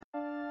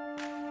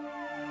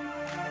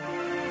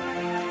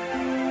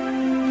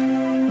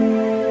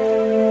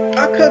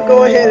I could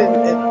go ahead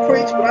and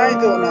preach, but I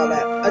ain't doing all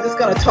that. I'm just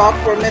going to talk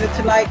for a minute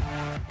tonight,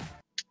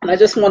 and I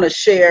just want to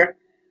share.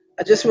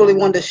 I just really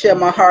wanted to share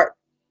my heart.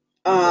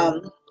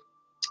 Um,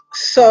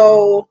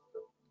 so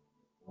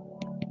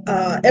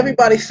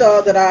everybody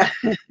saw that I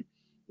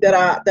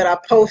that I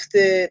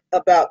posted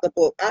about the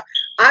book.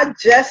 I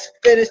just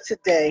finished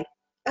today.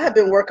 I have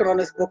been working on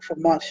this book for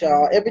months,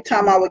 y'all. Every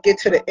time I would get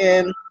to the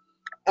end,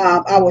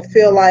 I would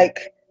feel like,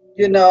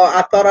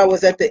 I thought I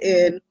was at the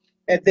end,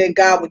 and then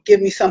God would give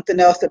me something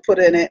else to put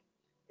in it.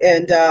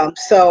 And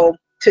so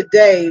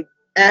today,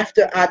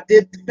 after I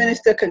did finish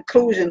the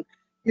conclusion,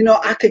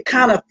 I could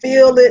kind of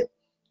feel it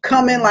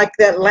coming, like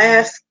that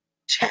last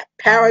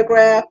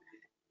paragraph.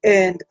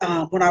 And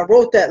when I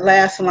wrote that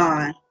last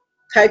line,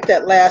 typed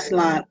that last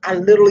line, I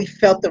literally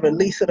felt the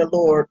release of the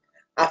Lord.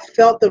 I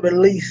felt the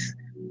release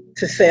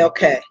to say,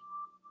 okay,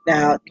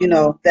 now,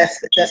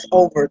 that's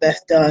over,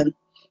 that's done.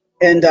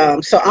 And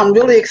so I'm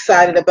really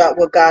excited about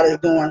what God is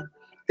doing.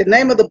 The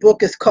name of the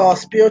book is called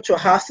Spiritual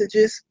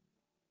Hostages,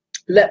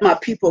 Let My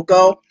People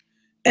Go.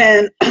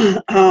 And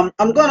what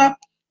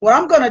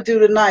I'm gonna do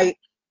tonight,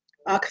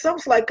 because I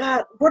was like,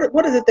 God,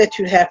 what is it that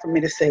you have for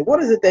me to say?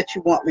 What is it that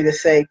you want me to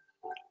say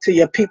to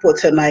your people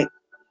tonight?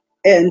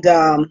 And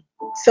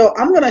so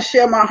I'm gonna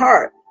share my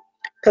heart,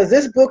 because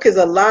this book has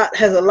a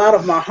lot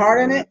of my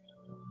heart in it,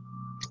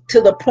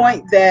 to the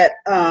point that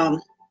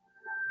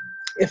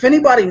if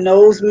anybody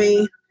knows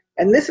me,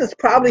 and this is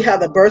probably how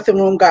the birthing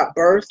room got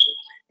birthed,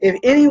 if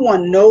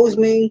anyone knows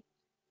me,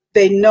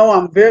 they know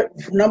I'm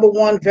number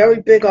one, very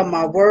big on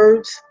my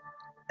words.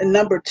 And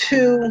number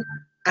two,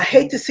 I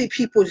hate to see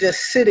people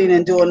just sitting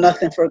and doing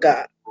nothing for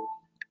God.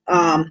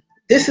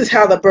 This is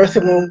how the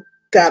birthing room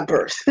got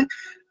birthed.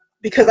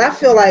 Because I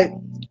feel like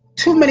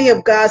too many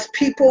of God's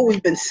people,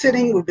 we've been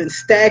sitting, we've been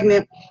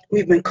stagnant,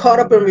 we've been caught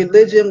up in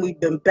religion, we've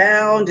been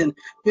bound, and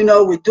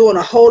we're doing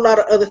a whole lot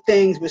of other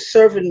things. We're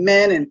serving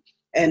men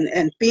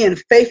and being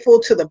faithful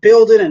to the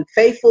building and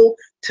faithful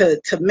to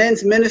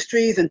men's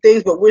ministries and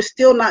things, but we're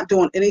still not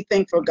doing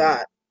anything for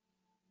God.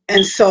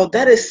 And so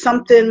that is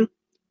something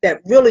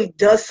that really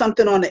does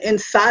something on the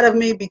inside of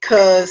me,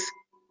 because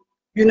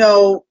we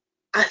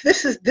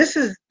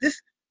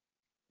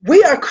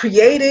are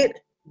created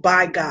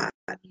by God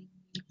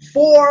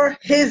for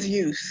his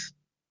use.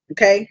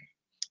 Okay,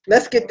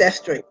 let's get that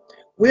straight.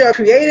 We are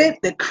created,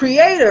 the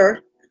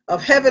creator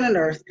of heaven and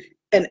earth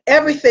and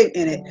everything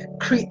in it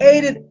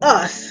created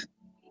us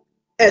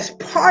as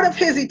part of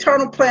his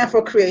eternal plan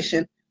for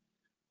creation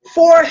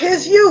for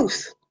his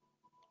use.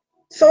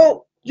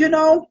 So,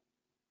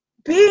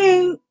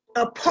 being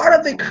a part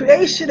of the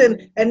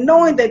creation and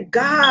knowing that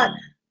God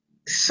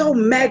so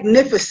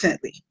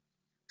magnificently,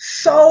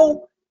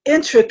 so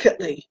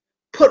intricately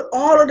put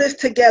all of this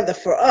together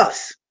for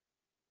us,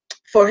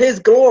 for his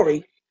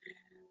glory,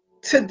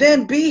 to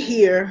then be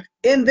here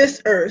in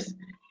this earth,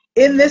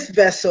 in this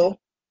vessel,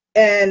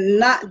 and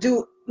not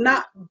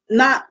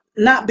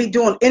be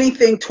doing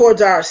anything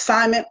towards our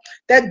assignment,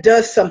 that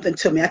does something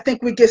to me. I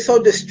think we get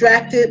so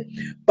distracted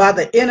by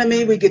the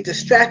enemy, we get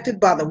distracted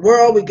by the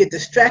world, we get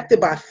distracted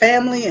by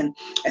family and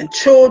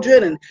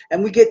children,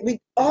 and we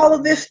all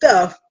of this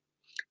stuff,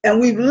 and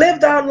we've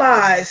lived our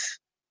lives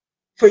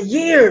for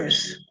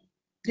years,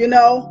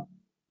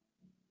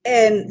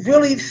 and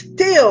really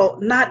still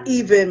not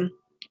even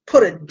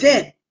put a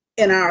dent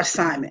in our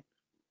assignment.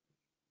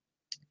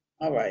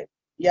 All right,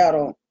 y'all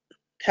don't.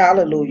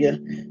 Hallelujah.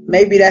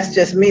 Maybe that's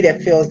just me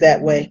that feels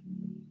that way.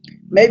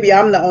 Maybe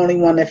I'm the only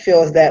one that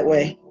feels that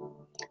way,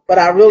 but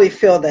I really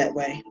feel that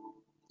way.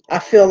 I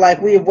feel like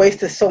we have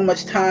wasted so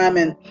much time,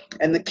 and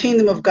the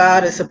kingdom of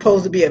God is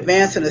supposed to be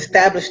advanced and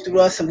established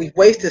through us, and we've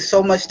wasted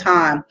so much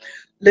time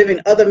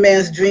living other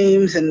men's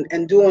dreams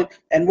and doing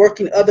and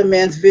working other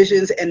men's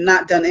visions, and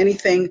not done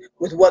anything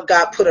with what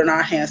God put in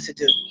our hands to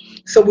do.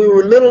 So we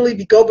would literally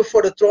go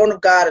before the throne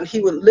of God, and he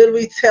would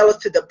literally tell us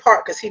to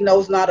depart, because he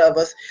knows not of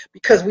us,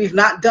 because we've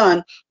not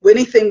done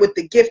anything with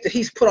the gift that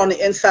he's put on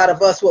the inside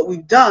of us. What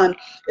we've done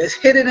is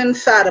hid it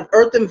inside of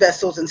earthen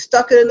vessels and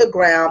stuck it in the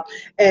ground,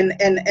 and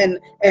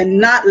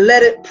not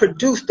let it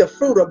produce the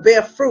fruit or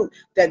bear fruit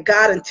that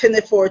God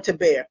intended for it to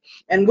bear.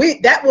 And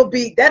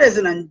that is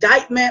an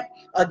indictment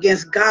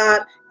against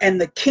God and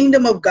the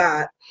kingdom of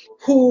God,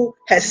 who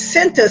has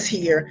sent us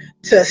here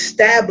to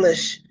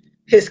establish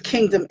his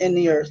kingdom in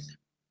the earth.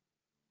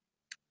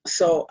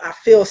 So I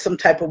feel some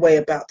type of way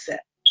about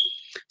that.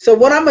 So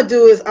what I'm going to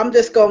do is I'm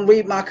just going to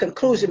read my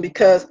conclusion,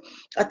 because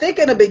I think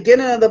in the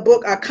beginning of the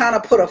book, I kind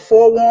of put a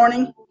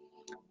forewarning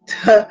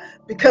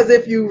because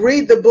if you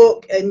read the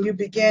book and you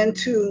begin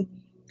to,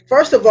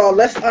 first of all,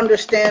 let's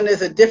understand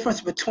there's a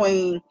difference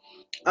between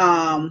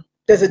the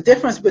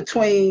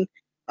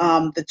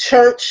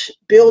church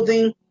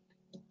building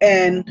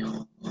and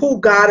who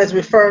God is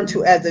referring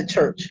to as the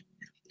church.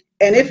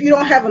 And if you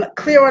don't have a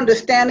clear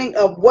understanding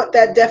of what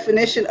that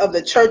definition of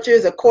the church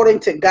is according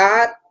to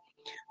God,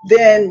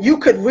 then you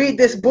could read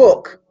this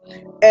book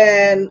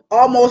and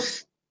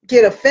almost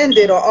get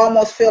offended, or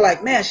almost feel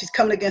like, man, she's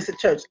coming against the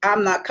church.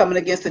 I'm not coming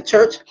against the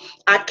church.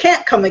 I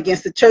can't come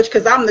against the church,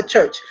 because I'm the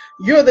church.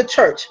 You're the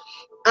church.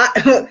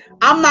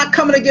 I'm not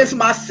coming against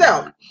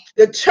myself.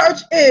 The church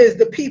is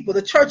the people.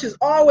 The church has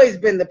always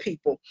been the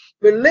people.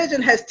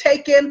 Religion has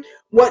taken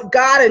what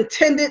God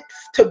intended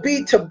to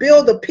be, to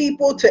build the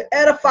people, to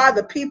edify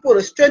the people,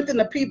 to strengthen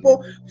the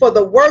people for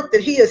the work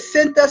that he has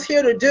sent us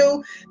here to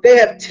do. They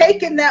have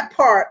taken that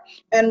part,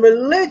 and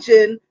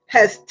religion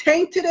has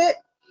tainted it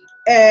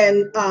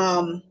and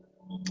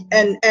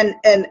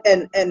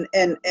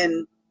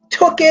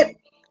took it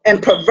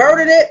and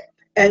perverted it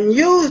and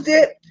used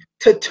it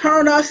to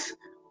turn us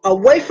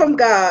away from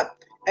God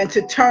and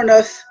to turn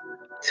us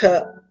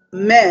to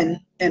men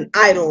and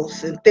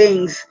idols and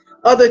things,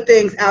 other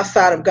things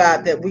outside of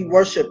God that we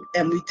worship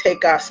and we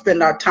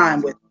spend our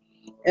time with.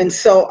 And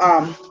so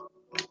I'm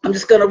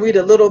just going to read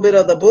a little bit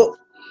of the book,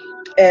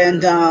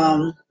 and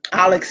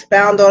I'll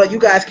expound on it. You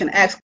guys can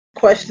ask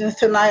questions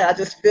tonight. I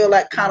just feel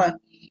like kind of,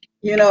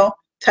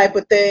 type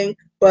of thing.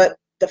 But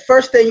the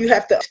first thing you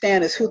have to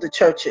understand is who the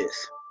church is.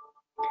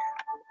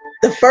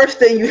 The first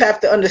thing you have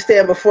to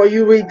understand before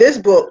you read this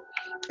book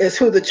is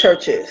who the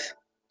church is.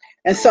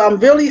 And so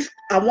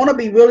I want to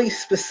be really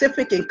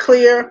specific and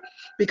clear,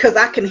 because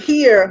I can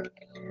hear,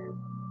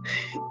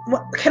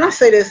 can I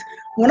say this?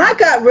 When I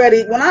got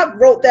ready, when I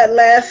wrote that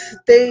last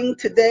thing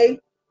today,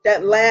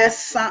 that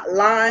last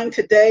line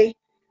today,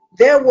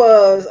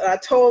 I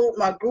told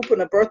my group in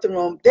the birthing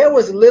room, there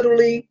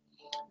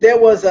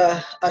was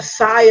a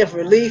sigh of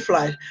relief,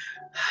 like,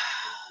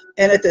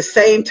 and at the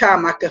same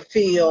time I could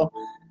feel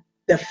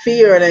the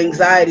fear and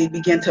anxiety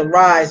begin to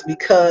rise,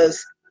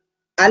 because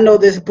I know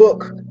this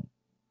book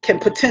can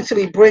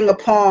potentially bring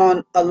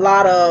upon a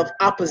lot of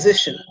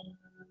opposition,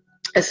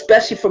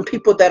 especially from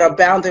people that are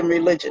bound in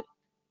religion.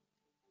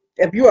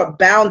 If you are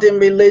bound in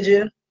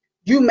religion,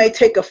 you may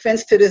take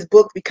offense to this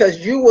book,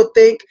 because you will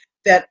think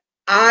that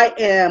I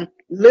am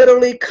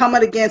literally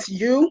coming against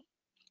you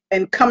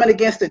and coming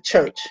against the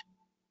church.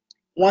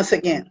 Once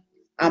again,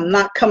 I'm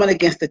not coming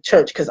against the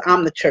church, because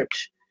I'm the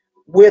church.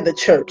 We're the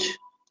church.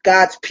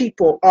 God's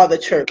people are the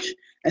church.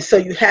 And so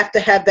you have to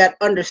have that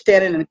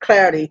understanding and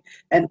clarity.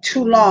 And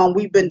too long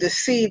we've been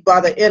deceived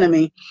by the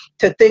enemy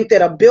to think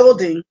that a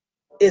building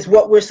is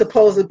what we're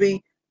supposed to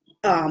be.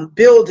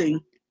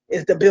 Building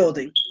is the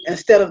building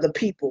instead of the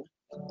people.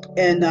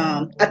 And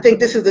I think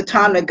this is the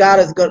time that God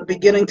is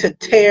beginning to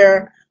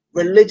tear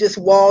religious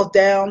walls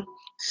down,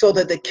 so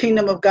that the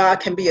kingdom of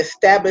God can be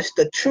established.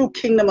 The true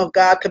kingdom of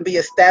God can be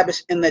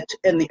established in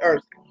the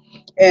earth.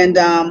 And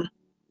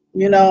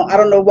I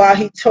don't know why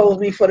he chose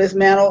me for this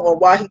mantle, or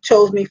why he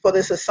chose me for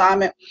this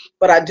assignment,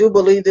 but I do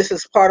believe this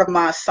is part of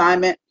my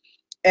assignment.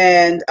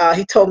 And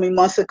he told me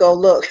months ago,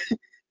 look,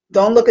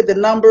 don't look at the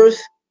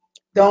numbers.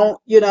 Don't,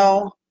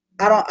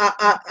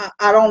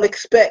 I don't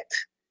expect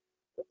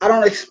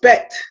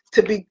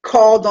to be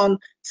called on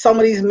some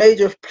of these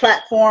major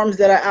platforms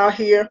that are out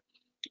here.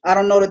 I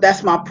don't know that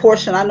that's my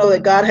portion. I know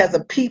that God has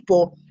a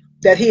people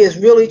that he is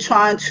really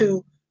trying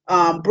to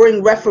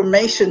bring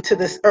reformation to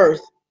this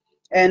earth.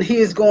 And he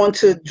is going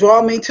to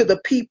draw me to the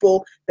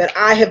people that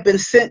I have been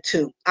sent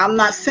to. I'm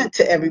not sent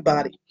to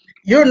everybody.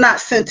 You're not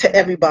sent to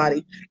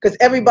everybody, because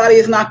everybody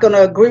is not going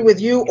to agree with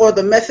you or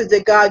the message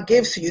that God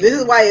gives to you. This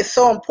is why it's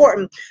so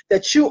important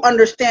that you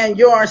understand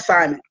your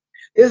assignment.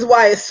 This is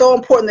why it's so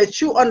important that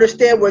you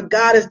understand what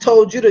God has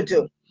told you to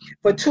do.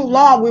 For too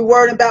long, we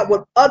worried about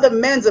what other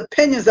men's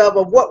opinions of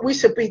what we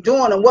should be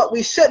doing and what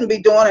we shouldn't be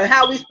doing and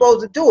how we're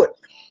supposed to do it.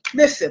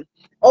 Listen,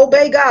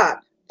 obey God.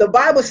 The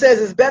Bible says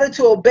it's better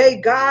to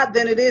obey God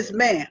than it is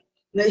man.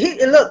 Now,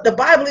 look, the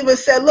Bible even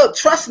said, look,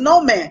 trust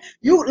no man.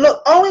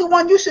 Only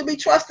one you should be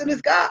trusting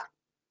is God.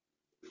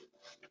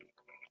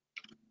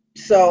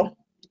 So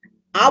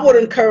I would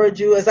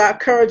encourage you, as I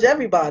encourage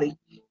everybody,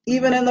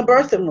 even in the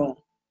birthing room.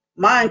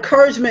 My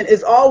encouragement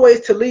is always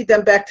to lead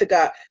them back to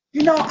God.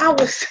 I'm not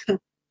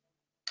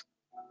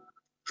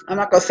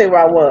going to say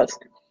where I was.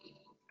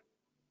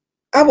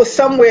 I was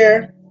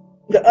somewhere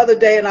the other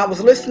day, and I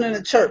was listening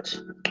to church.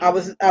 I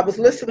was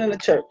listening to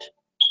church.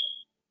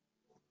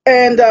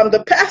 And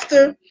the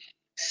pastor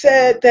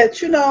said that,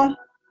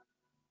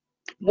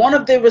 one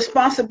of the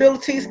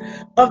responsibilities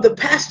of the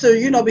pastor,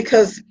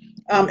 because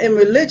in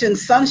religion,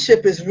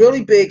 sonship is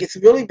really big. It's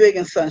really big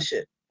in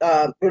sonship.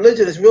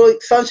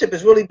 Sonship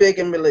is really big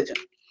in religion.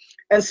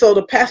 And so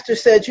the pastor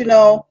said,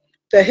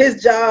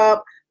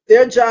 that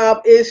their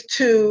job is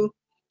to,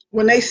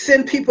 when they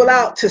send people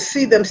out to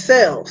see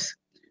themselves,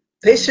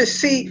 they should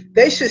see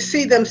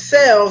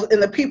themselves in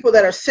the people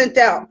that are sent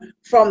out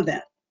from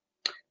them.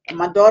 And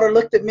my daughter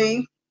looked at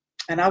me,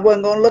 and I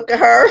wasn't going to look at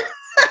her.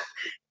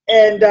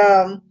 And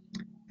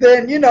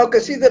then,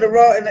 because she's in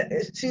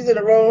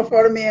the row in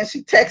front of me, and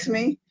she texts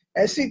me,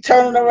 and she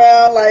turning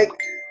around like,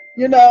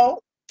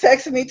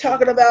 texting me,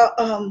 talking about,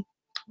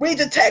 read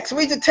the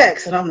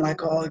text. And I'm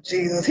like, oh,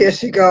 Jesus, here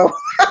she go.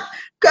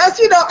 Because,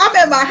 I'm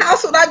at my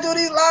house when I do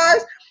these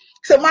lives.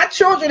 So my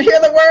children hear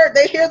the word,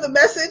 they hear the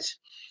message.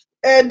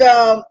 And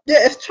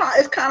it's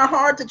kind of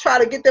hard to try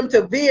to get them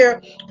to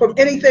veer from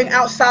anything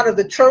outside of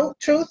the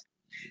truth.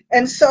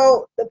 And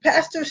so the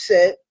pastor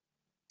said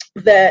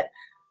that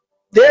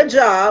their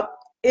job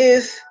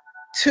is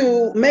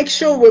to make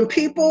sure when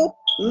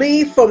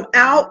leave from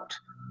out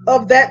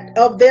of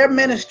their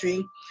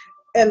ministry,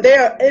 and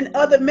they're in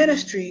other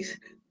ministries,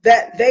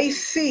 that they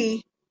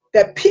see,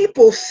 that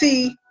people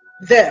see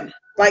them.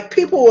 Like,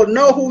 people will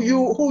know who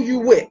you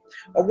with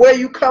or where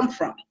you come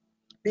from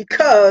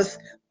because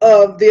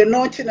of the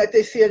anointing that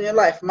they see in your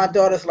life. My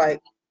daughter's like,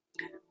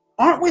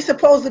 aren't we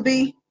supposed to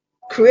be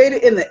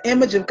created in the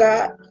image of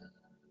God?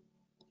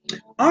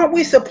 Aren't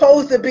we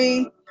supposed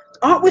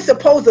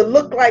to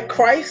look like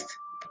Christ?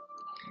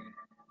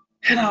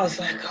 And I was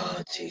like,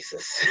 oh,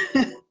 Jesus,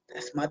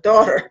 that's my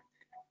daughter.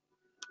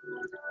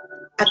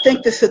 I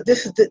think this is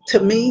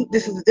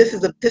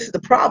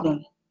the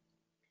problem.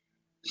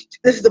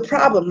 This is the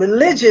problem.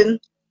 Religion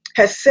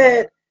has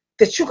said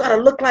that you got to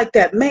look like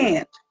that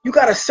man. You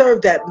got to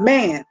serve that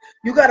man.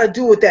 You got to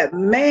do what that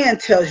man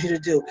tells you to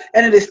do.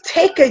 And it has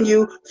taken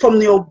you from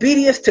the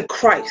obedience to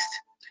Christ.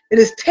 It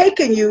has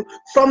taken you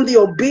from the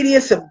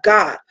obedience of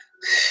God.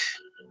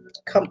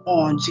 Come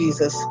on,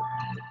 Jesus.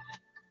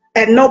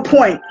 At no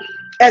point,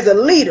 as a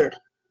leader,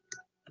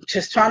 I'm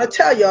just trying to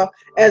tell y'all,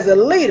 as a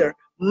leader,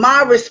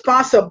 my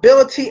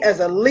responsibility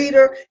as a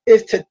leader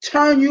is to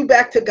turn you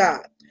back to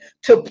God.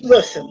 To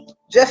listen,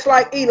 just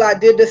like Eli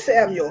did to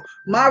Samuel.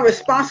 My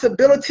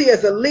responsibility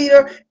as a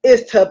leader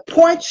is to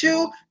point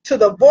you to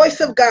the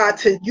voice of God,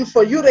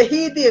 for you to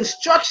heed the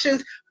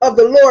instructions of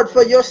the Lord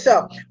for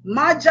yourself.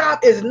 My job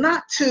is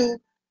not to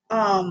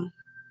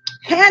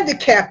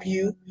handicap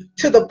you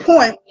to the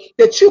point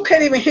that you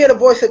can't even hear the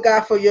voice of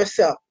God for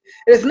yourself.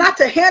 It is not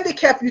to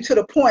handicap you to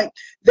the point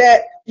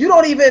that you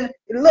don't even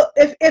look.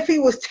 If he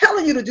was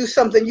telling you to do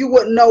something, you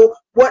wouldn't know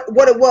what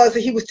it was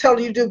that he was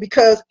telling you to do,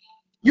 because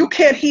you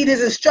can't heed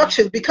his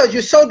instructions, because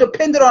you're so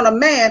dependent on a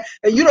man,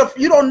 and you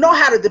don't know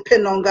how to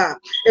depend on God.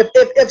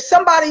 If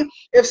somebody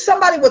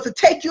was to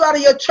take you out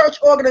of your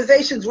church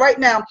organizations right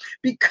now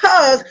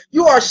because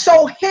you are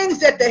so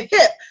hinged at the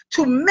hip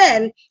to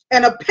men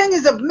and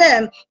opinions of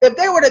men, if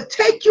they were to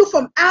take you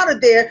from out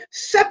of there,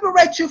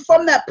 separate you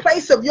from that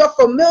place of your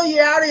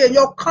familiarity and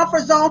your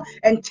comfort zone,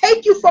 and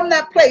take you from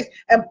that place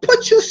and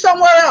put you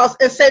somewhere else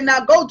and say,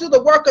 now go do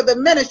the work of the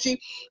ministry,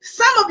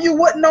 some of you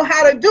wouldn't know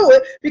how to do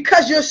it,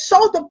 because you're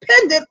so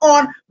dependent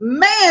on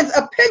man's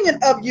opinion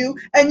of you,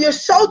 and you're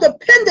so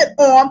dependent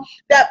on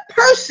that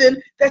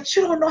person that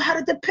you don't know how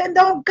to depend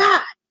on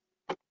God.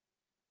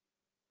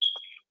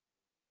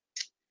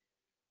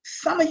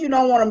 Some of you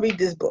don't want to read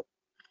this book.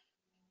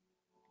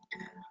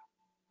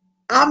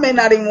 I may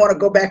not even want to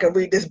go back and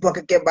read this book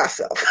again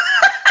myself.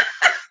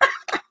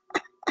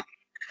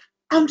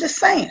 I'm just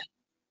saying.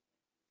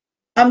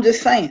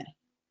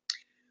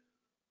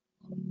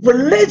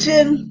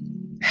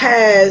 Religion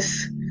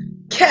has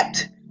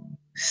kept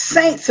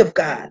saints of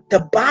God,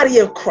 the body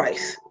of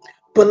Christ,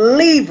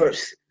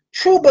 believers,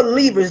 true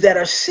believers that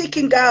are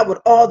seeking God with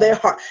all their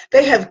heart.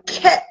 They have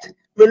kept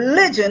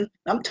religion.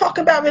 I'm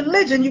talking about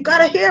religion. You got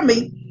to hear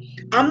me.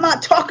 I'm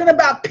not talking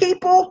about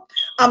people.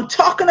 I'm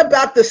talking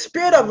about the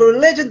spirit of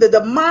religion, the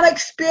demonic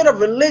spirit of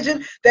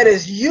religion that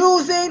is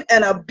using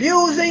and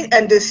abusing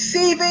and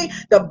deceiving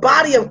the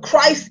body of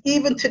Christ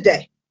even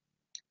today.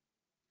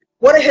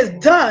 What it has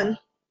done,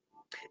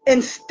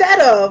 instead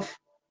of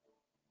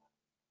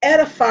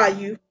edify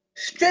you,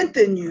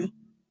 strengthen you,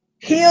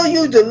 heal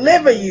you,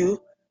 deliver you,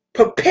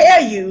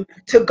 prepare you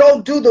to go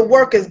do the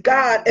work as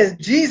God, as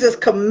Jesus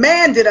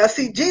commanded us.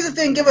 See, Jesus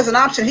didn't give us an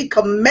option. He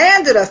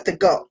commanded us to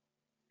go.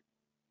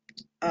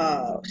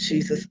 Oh,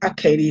 Jesus, I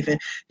can't even.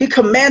 He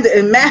commanded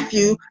in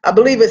Matthew, I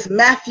believe it's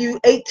Matthew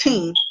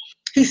 18.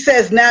 He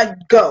says, now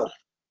go.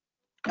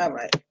 All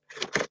right.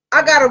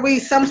 I got to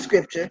read some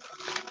scripture.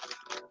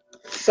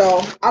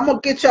 So I'm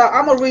going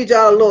to read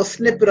y'all a little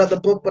snippet of the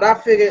book, but I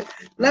figured,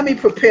 let me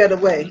prepare the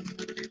way.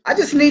 I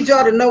just need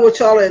y'all to know what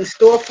y'all are in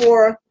store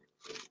for.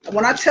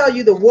 When I tell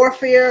you the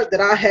warfare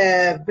that I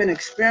have been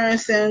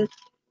experiencing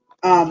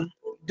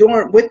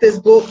with this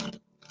book,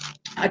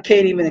 I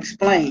can't even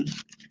explain.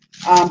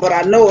 But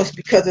I know it's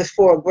because it's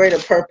for a greater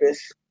purpose.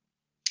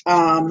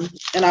 And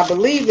I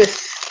believe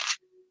is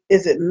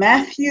it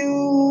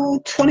Matthew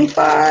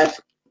 25?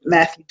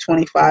 Matthew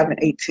 25 and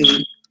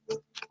 18.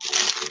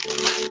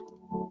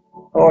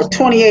 Or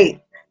 28.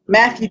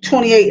 Matthew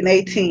 28 and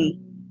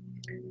 18.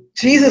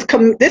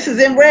 This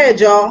is in red,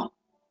 y'all.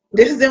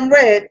 This is in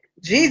red.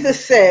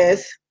 Jesus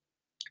says,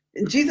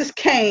 Jesus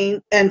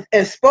came and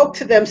spoke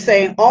to them,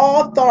 saying,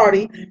 all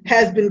authority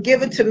has been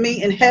given to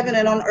me in heaven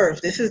and on earth.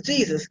 This is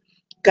Jesus.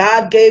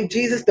 God gave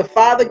Jesus, the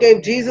Father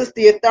gave Jesus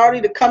the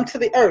authority to come to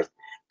the earth.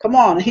 Come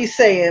on. He's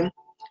saying,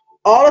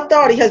 all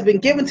authority has been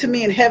given to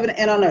me in heaven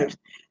and on earth.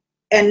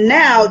 And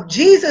now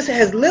Jesus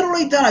has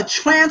literally done a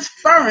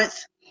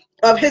transference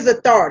of his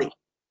authority,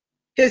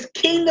 his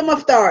kingdom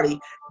authority.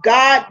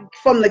 God,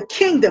 from the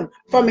kingdom,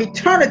 from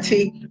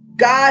eternity,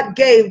 God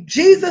gave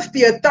Jesus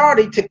the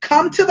authority to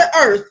come to the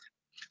earth,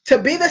 to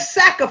be the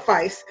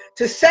sacrifice,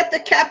 to set the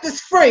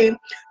captives free,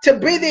 to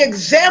be the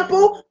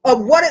example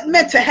of what it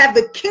meant to have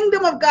the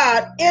kingdom of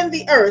God in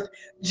the earth.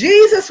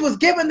 Jesus was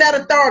given that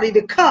authority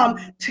to come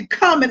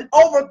and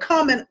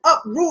overcome and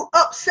uproot,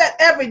 upset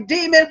every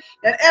demon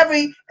and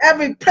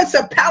every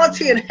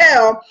principality in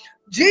hell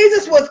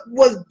Jesus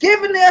was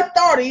given the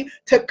authority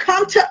to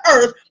come to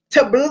earth,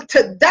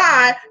 to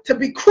die, to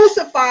be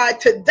crucified,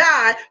 to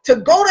die, to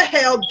go to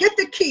hell, get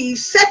the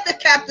keys, set the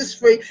captives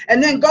free,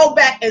 and then go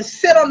back and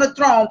sit on the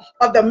throne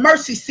of the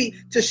mercy seat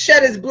to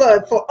shed his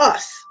blood for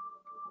us.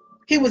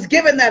 He was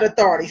given that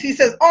authority. He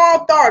says,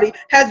 all authority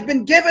has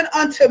been given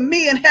unto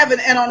me in heaven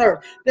and on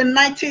earth. Then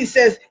 19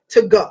 says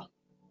to go.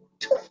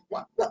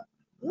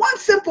 One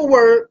simple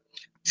word,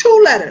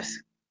 2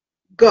 letters,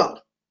 go.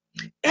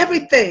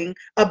 Everything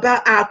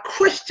about our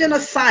Christian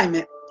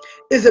assignment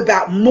is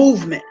about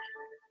movement.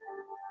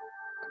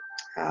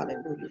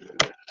 Hallelujah.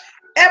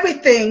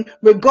 Everything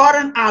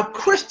regarding our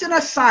Christian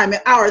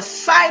assignment, our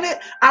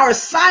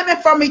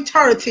assignment from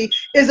eternity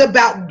is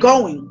about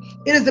going.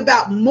 It is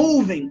about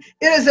moving.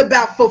 It is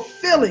about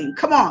fulfilling.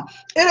 Come on.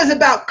 It is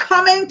about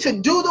coming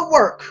to do the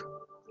work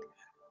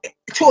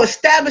to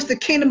establish the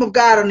kingdom of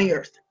God on the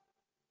earth.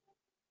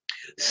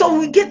 So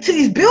when we get to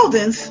these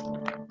buildings,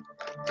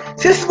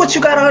 this is what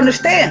you got to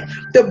understand.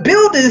 The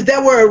buildings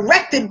that were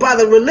erected by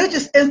the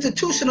religious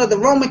institution of the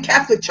Roman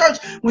Catholic Church,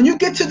 when you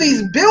get to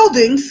these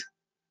buildings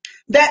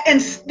that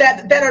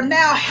are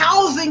now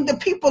housing the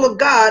people of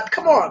God,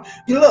 come on,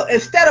 you look,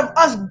 instead of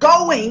us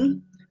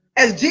going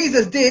as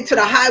Jesus did to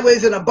the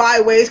highways and the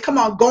byways, come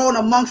on, going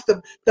amongst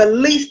the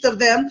least of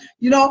them,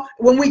 you know,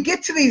 when we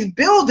get to these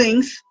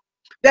buildings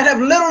that have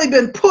literally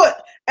been put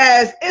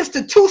as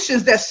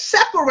institutions that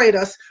separate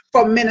us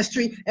from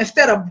ministry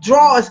instead of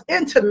draw us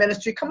into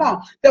ministry. Come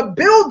on. The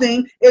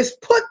building is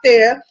put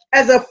there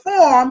as a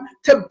form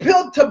to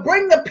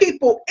bring the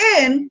people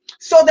in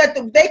so that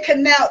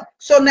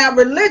now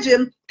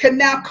religion can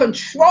now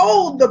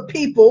control the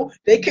people.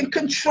 They can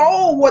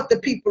control what the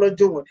people are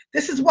doing.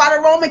 This is why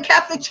the Roman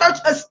Catholic Church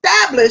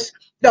established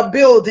the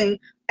building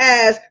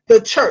as the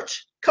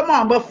church. Come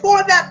on,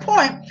 before that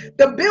point,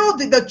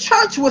 the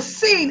church was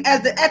seen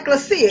as the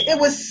ecclesia. It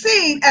was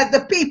seen as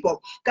the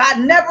people. God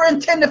never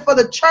intended for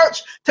the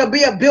church to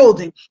be a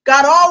building.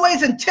 God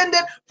always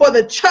intended for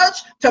the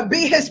church to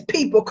be his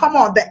people. Come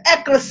on, the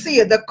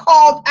ecclesia, the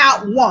called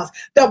out ones,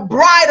 the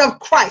bride of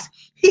Christ.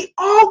 He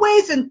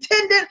always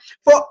intended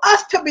for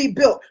us to be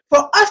built,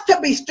 for us to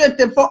be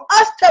strengthened, for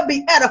us to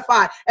be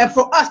edified, and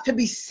for us to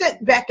be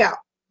sent back out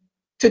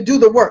to do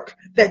the work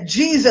that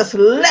Jesus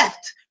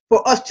left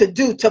for us to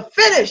do, to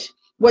finish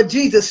what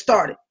Jesus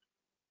started.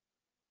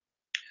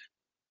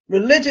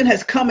 Religion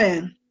has come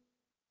in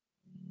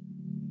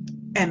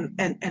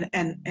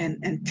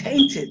and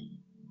tainted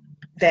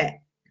that,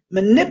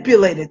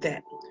 manipulated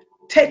that,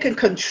 taken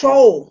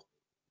control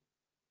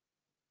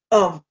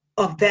of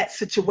that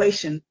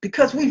situation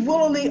because we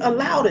willingly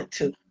allowed it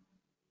to.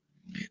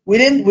 We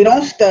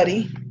don't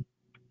study,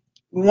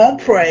 we won't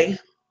pray,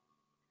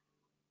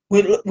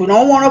 we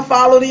don't want to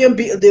follow the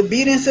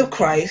obedience of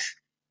Christ.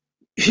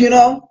 You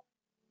know,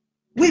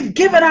 we've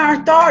given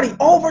our authority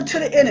over to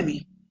the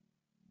enemy.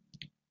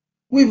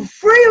 We've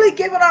freely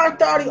given our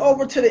authority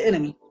over to the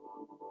enemy.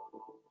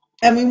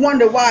 And we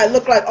wonder why it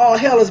looked like all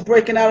hell is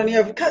breaking out in the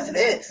earth. Because it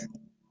is.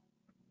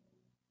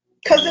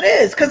 Because it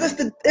is. Because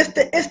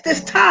it's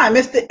this time.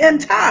 It's the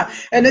end time.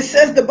 And it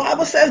says, the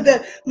Bible says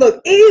that,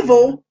 look,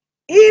 evil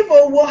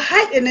will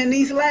heighten in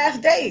these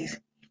last days.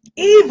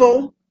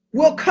 Evil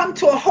will come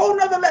to a whole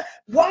nother level.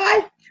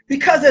 Why?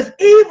 Because as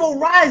evil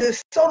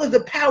rises, so does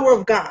the power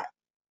of God.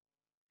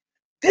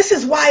 This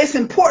is why it's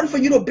important for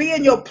you to be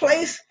in your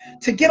place,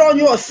 to get on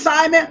your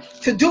assignment,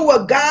 to do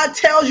what God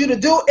tells you to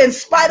do, in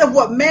spite of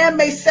what man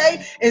may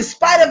say, in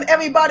spite of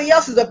everybody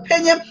else's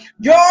opinion.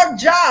 Your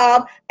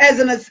job as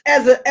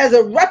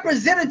a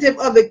representative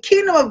of the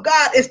kingdom of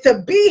God is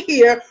to be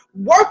here,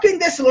 working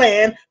this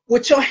land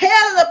with your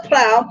hand on the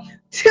plow,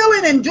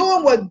 tilling and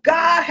doing what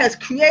God has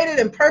created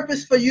and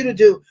purposed for you to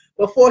do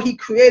before he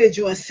created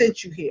you and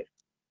sent you here.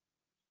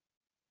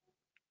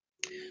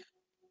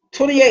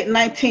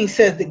 28:19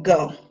 says to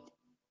go.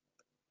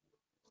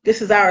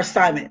 This is our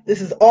assignment. This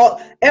is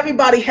all.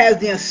 Everybody has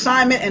the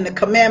assignment and the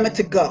commandment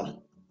to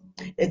go.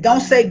 It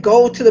don't say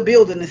go to the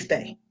building and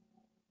stay.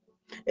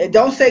 It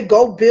don't say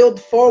go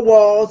build 4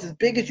 walls as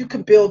big as you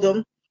can build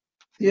them.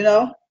 You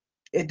know.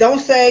 It don't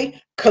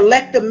say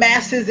collect the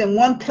masses in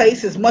one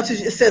place as much as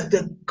it says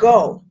to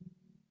go.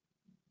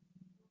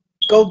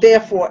 Go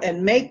therefore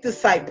and make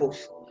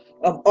disciples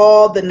of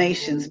all the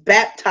nations,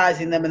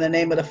 baptizing them in the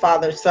name of the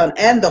Father, Son,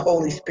 and the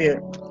Holy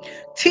Spirit,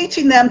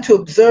 teaching them to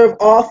observe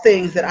all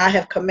things that I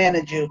have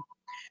commanded you.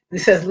 And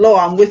it says, lo,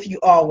 I'm with you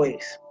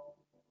always,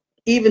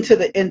 even to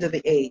the end of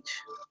the age.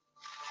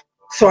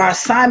 So our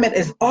assignment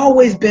has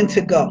always been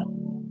to go.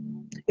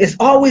 It's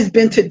always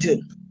been to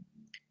do.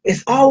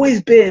 It's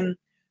always been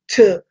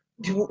to,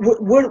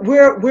 what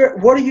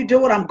are you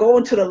doing? I'm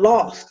going to the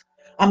lost.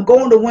 I'm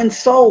going to win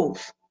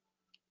souls.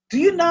 Do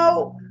you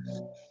know?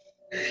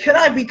 Can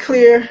I be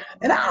clear?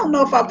 And I don't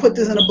know if I put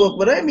this in a book,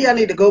 but maybe I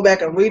need to go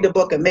back and read the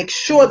book and make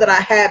sure that I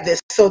have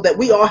this so that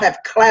we all have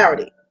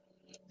clarity.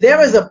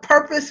 There is a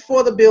purpose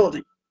for the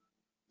building.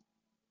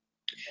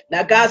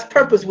 Now, God's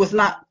purpose was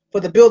not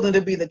for the building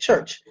to be the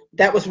church.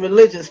 That was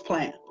religious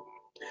plan.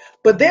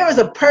 But there is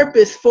a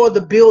purpose for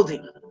the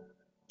building.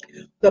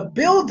 The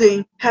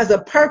building has a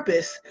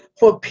purpose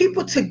for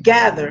people to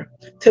gather,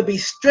 to be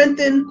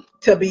strengthened,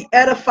 to be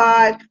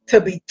edified,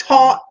 to be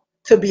taught,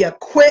 to be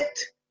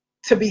equipped,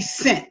 to be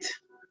sent.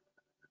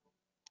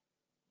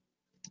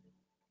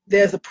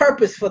 There's a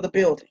purpose for the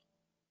building.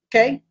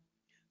 Okay?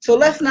 So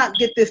let's not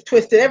get this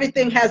twisted.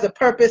 Everything has a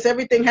purpose.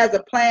 Everything has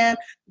a plan.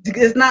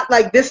 It's not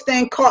like this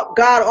thing caught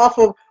God off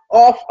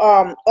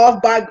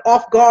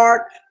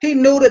guard. He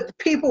knew that the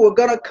people were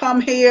going to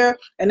come here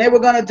and they were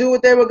going to do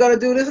what they were going to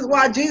do. This is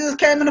why Jesus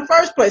came in the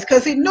first place,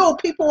 because he knew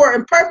people were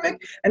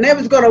imperfect and they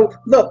was going to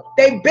look.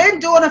 They've been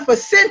doing it for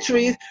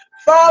centuries,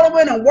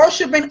 following and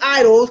worshiping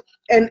idols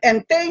and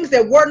things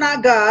that were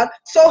not God.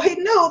 So he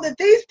knew that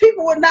these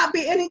people would not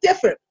be any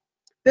different.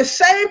 The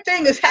same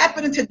thing is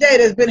happening today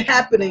that's been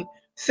happening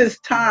since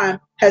time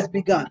has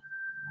begun.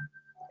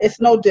 It's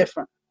no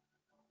different.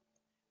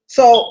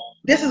 So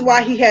this is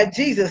why he had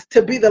Jesus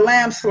to be the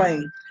lamb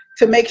slain,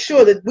 to make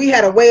sure that we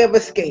had a way of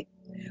escape.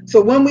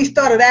 So when we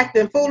started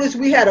acting foolish,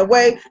 we had a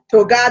way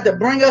for God to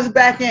bring us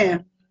back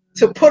in,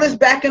 to put us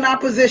back in our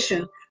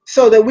position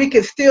so that we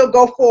can still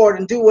go forward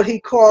and do what he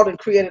called and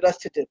created us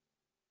to do.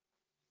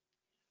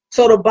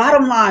 So the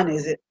bottom line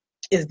is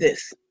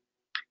this.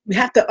 We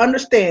have to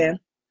understand,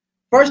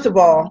 first of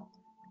all,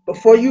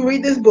 before you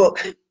read this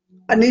book,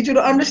 I need you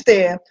to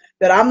understand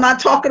that I'm not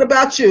talking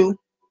about you.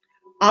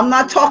 I'm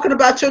not talking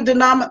about your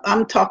denomination.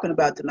 I'm talking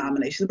about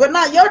denominations, but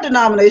not your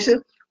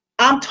denomination.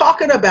 I'm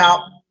talking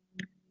about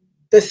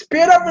the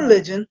spirit of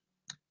religion,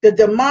 the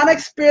demonic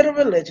spirit of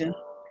religion,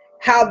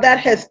 how that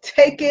has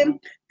taken,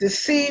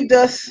 deceived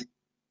us.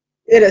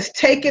 It has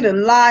taken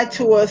and lied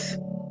to us.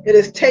 It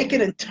has taken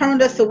and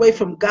turned us away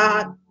from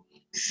God,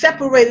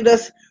 separated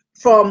us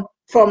from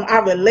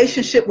our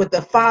relationship with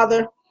the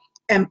Father,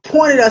 and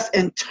pointed us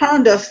and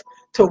turned us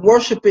to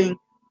worshiping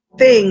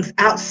things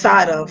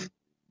outside of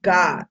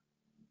God,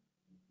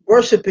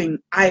 worshiping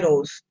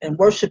idols and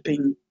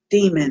worshiping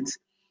demons.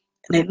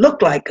 And they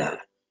look like God,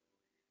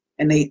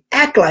 and they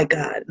act like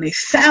God, and they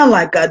sound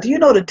like God. Do you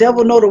know the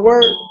devil know the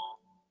word?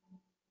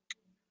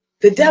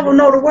 The devil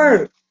know the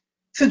word.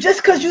 So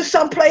just because you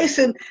someplace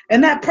and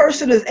that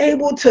person is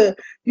able to,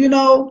 they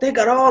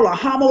got all the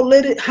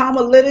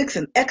homilytics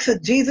and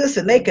exegesis,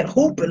 and they can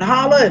hoop and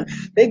holler, and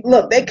they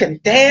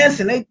can dance,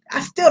 and I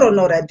still don't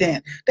know that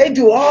dance. They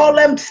do all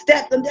them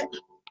steps, and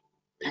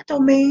that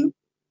don't mean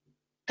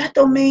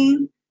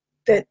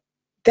that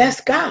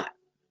that's God.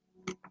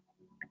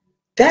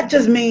 That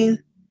just means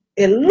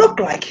it looked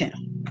like him.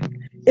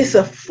 It's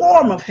a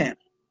form of him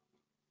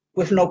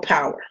with no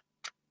power.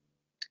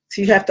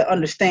 So you have to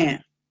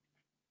understand,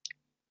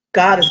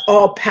 God is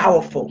all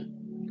powerful,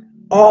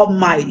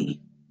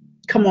 almighty.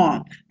 Come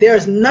on.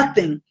 There's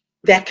nothing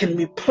that can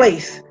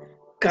replace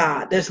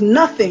God. There's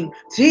nothing.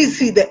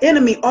 See, the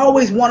enemy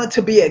always wanted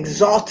to be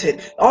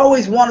exalted,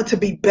 always wanted to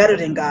be better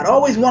than God,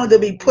 always wanted to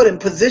be put in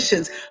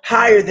positions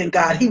higher than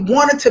God. He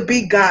wanted to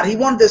be God. He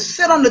wanted to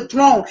sit on the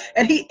throne,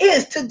 and he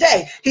is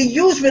today. He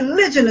used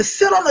religion to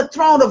sit on the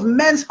throne of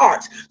men's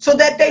hearts so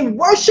that they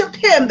worship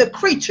him, the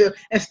creature,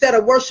 instead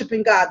of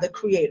worshiping God, the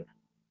creator.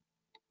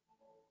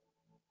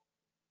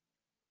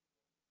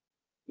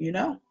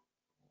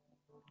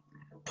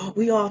 But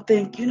we all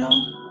think,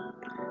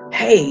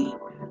 hey,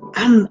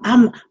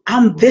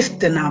 I'm this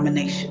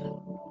denomination,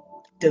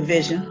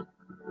 division.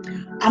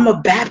 I'm a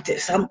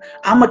Baptist.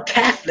 I'm a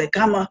Catholic.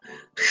 I'm a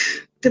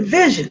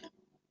division.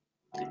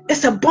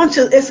 It's a bunch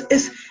of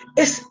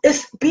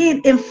it's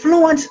being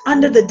influenced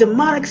under the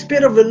demonic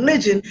spirit of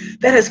religion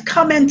that has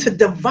come in to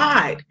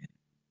divide,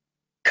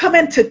 come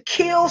in to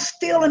kill,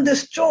 steal, and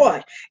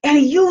destroy. And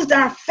he used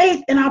our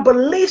faith and our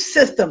belief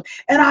system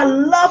and our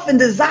love and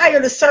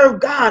desire to serve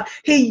God.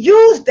 He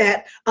used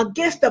that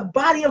against the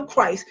body of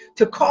Christ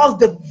to cause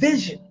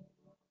division.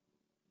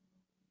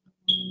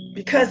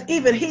 Because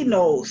even he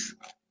knows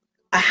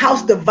a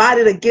house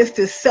divided against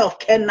itself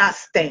cannot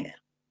stand.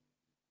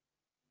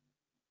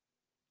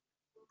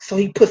 So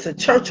he puts a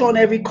church on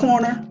every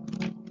corner.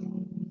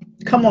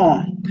 Come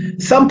on.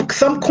 Some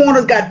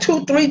corners got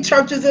 2-3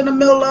 churches in the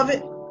middle of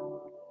it.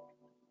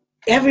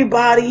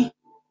 Everybody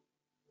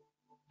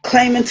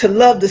claiming to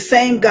love the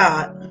same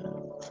God,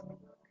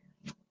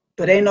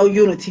 but ain't no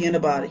unity in the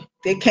body.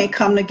 They can't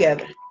come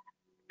together.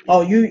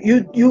 Oh,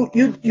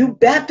 you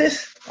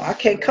Baptist? Oh, I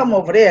can't come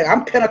over there.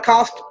 I'm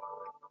Pentecostal.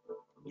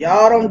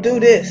 Y'all don't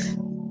do this.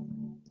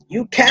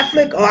 You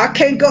Catholic? Oh, I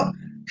can't go.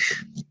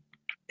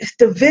 It's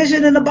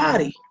division in the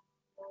body.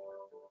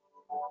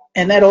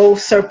 And that old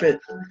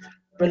serpent,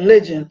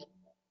 religion,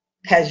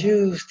 has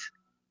used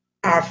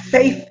our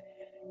faith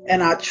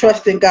and our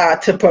trust in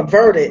God to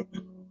pervert it,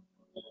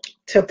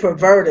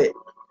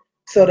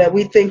 so that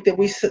we think that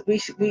we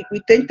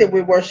think that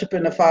we're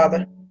worshiping the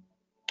Father.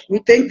 We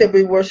think that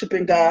we're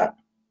worshiping God.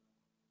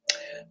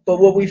 But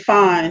what we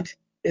find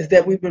is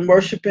that we've been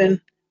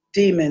worshiping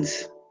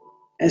demons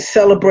and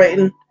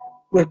celebrating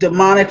with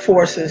demonic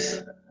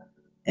forces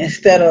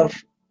instead of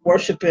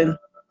worshiping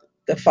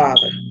the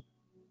Father.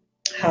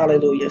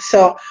 Hallelujah.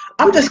 So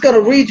I'm just going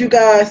to read you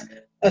guys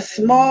a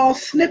small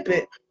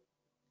snippet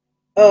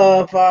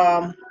of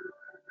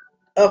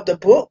the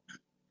book.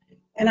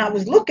 And I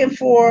was looking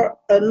for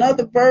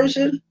another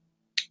version.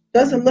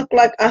 Doesn't look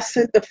like I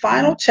sent the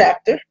final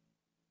chapter.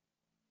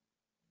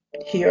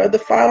 Here are the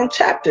final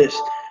chapters.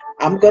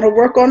 I'm going to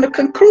work on the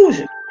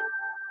conclusion.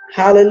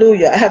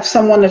 Hallelujah. I have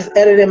someone that's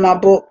editing my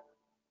book.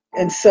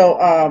 And so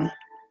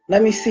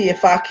let me see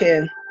if I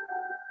can.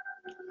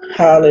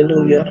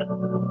 Hallelujah.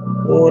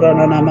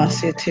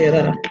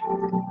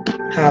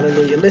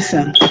 Hallelujah.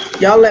 Listen,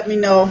 y'all let me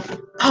know.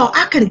 Oh,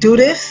 I can do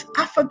this.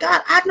 I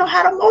forgot. I know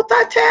how to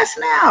multitask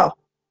now.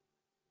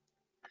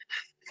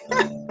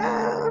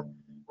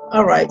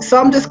 All right. So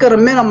I'm just going to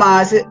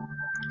minimize it.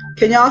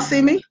 Can y'all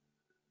see me?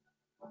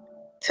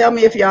 Tell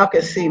me if y'all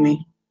can see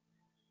me.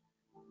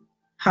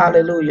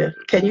 Hallelujah.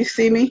 Can you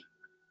see me?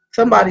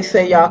 Somebody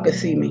say y'all can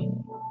see me.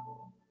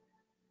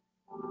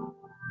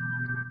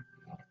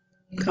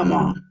 Come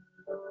on.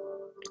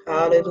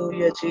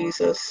 Hallelujah,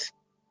 Jesus.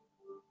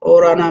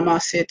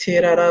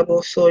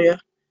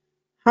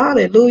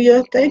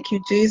 Hallelujah. Thank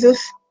you,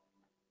 Jesus.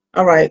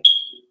 All right.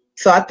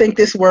 So I think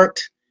this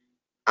worked.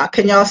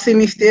 Can y'all see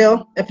me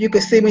still? If you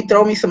can see me,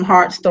 throw me some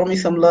hearts, throw me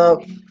some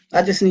love.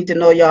 I just need to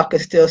know y'all can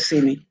still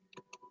see me.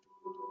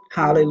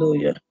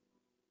 Hallelujah.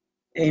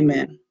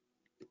 Amen.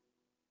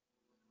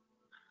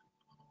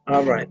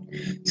 All right.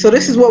 So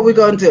this is what we're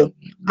going to do.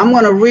 I'm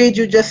going to read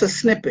you just a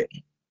snippet.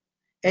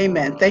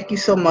 Amen. Thank you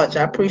so much.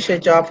 I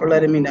appreciate y'all for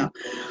letting me know.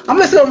 I'm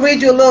just going to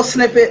read you a little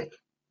snippet,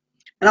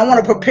 and I want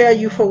to prepare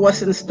you for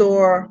what's in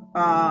store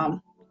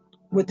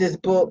with this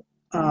book.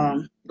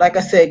 Like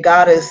I said,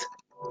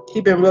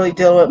 He's been really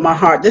dealing with my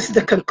heart. This is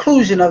the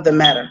conclusion of the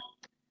matter.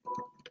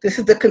 This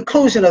is the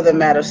conclusion of the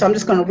matter. So I'm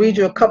just going to read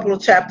you a couple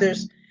of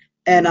chapters,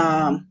 and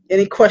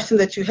any question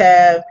that you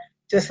have,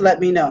 just let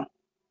me know.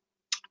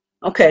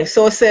 Okay,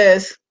 so it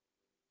says,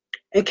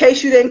 in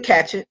case you didn't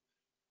catch it,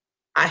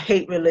 I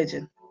hate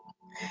religion.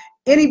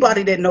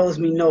 Anybody that knows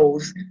me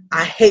knows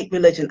I hate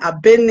religion.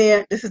 I've been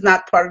there. This is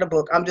not part of the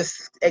book. I'm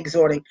just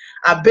exhorting.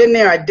 I've been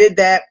there. I did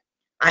that.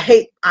 I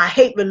hate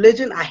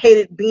religion. I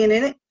hated being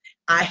in it.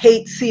 I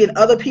hate seeing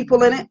other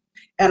people in it.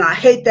 And I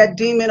hate that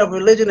demon of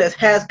religion that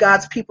has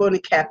God's people in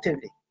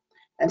captivity.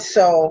 And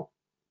so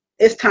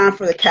it's time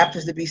for the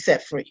captives to be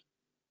set free.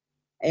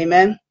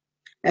 Amen.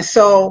 And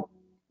so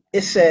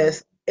it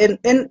says, in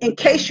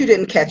case you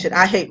didn't catch it,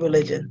 I hate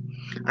religion.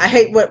 I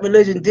hate what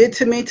religion did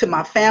to me, to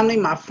my family,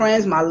 my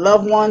friends, my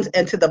loved ones,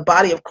 and to the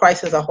body of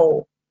Christ as a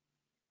whole.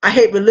 I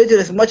hate religion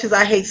as much as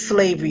I hate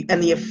slavery,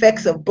 and the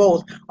effects of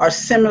both are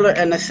similar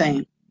and the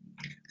same.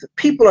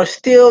 People are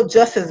still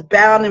just as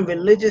bound in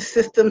religious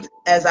systems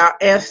as our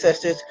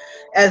ancestors,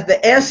 as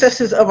the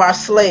ancestors of our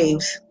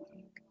slaves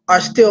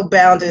are still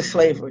bound in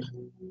slavery.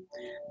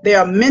 They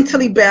are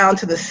mentally bound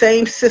to the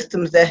same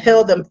systems that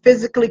held them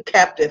physically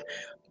captive.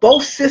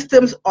 Both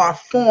systems are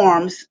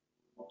forms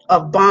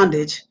of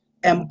bondage,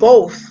 and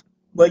both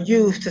were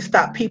used to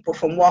stop people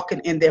from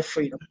walking in their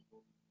freedom.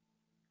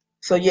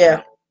 So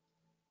yeah,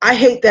 I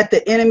hate that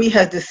the enemy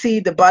has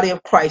deceived the body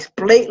of Christ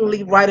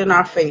blatantly right in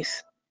our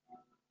face.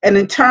 And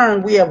in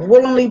turn, we have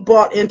willingly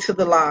bought into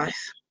the lies.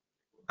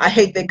 I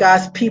hate that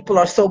God's people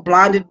are so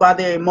blinded by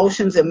their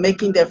emotions and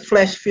making their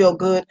flesh feel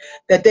good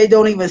that they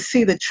don't even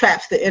see the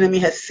traps the enemy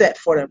has set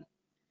for them.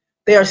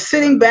 They are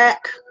sitting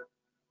back.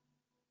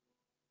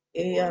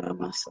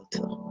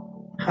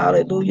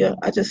 Hallelujah.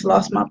 I just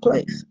lost my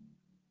place.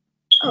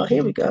 Oh,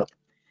 here we go.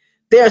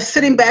 They are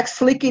sitting back,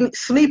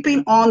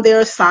 sleeping on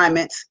their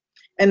assignments,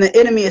 and the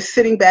enemy is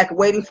sitting back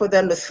waiting for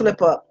them to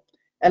slip up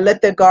and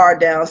let their guard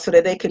down so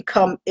that they can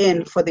come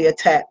in for the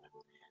attack.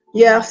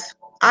 Yes,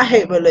 I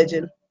hate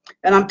religion,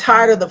 and I'm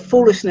tired of the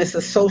foolishness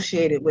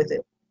associated with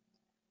it.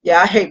 Yeah,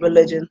 I hate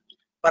religion,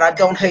 but I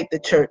don't hate the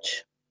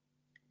church.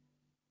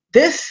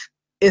 This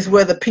is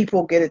where the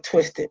people get it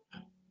twisted.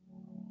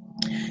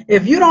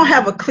 If you don't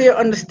have a clear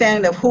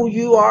understanding of who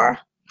you are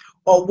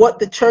or what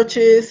the church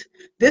is,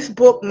 this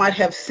book might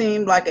have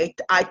seemed like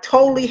I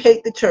totally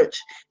hate the church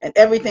and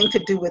everything to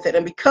do with it.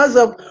 And because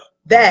of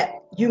that,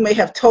 you may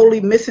have totally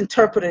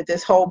misinterpreted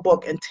this whole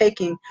book and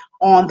taking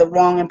on the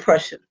wrong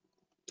impression.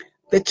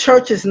 The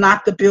church is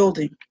not the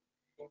building.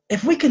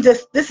 If we can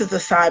just, this is a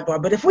sidebar,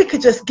 but if we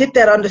could just get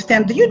that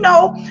understanding, do you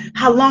know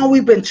how long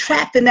we've been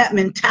trapped in that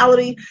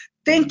mentality,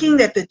 thinking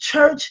that the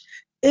church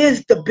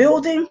is the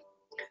building?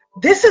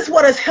 This is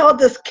what has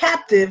held us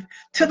captive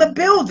to the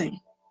building.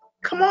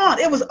 Come on,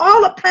 it was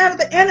all a plan of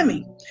the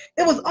enemy.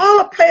 It was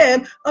all a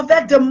plan of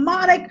that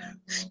demonic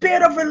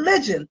spirit of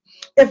religion.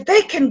 If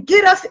they can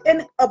get us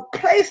in a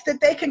place that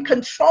they can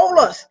control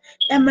us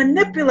and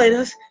manipulate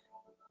us,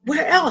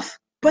 where else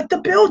but the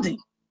building?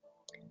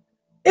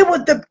 It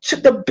was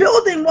the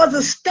building was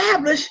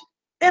established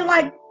in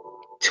like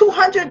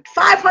 200,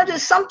 500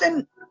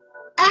 something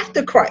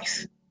after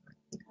Christ.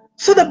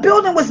 So the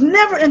building was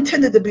never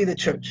intended to be the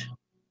church.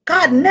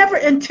 God never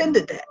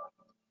intended that.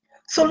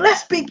 So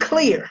let's be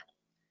clear.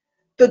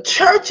 The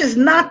church is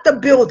not the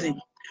building.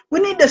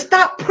 We need to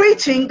stop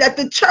preaching that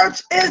the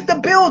church is the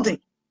building.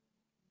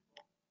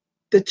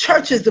 The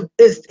church is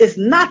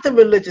not the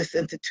religious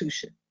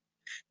institution.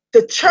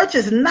 The church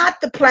is not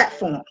the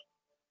platform.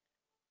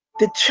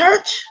 The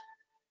church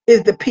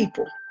is the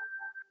people.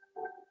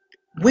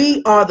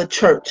 We are the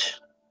church.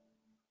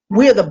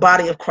 We are the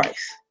body of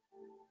Christ.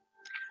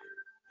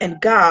 And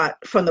God,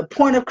 from the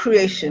point of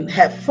creation,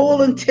 had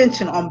full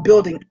intention on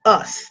building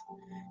us,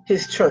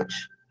 his church,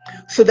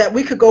 so that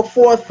we could go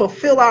forth,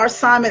 fulfill our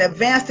assignment,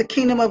 advance the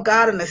kingdom of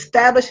God, and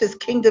establish his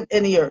kingdom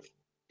in the earth.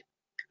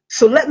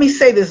 So let me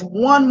say this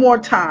one more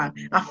time.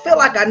 I feel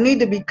like I need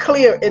to be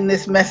clear in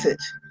this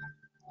message.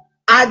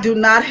 I do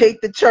not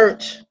hate the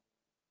church,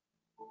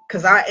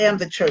 because I am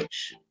the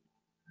church.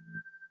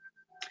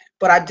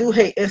 But I do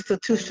hate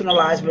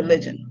institutionalized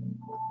religion.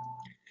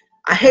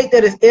 I hate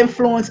that it's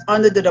influenced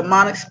under the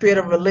demonic spirit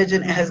of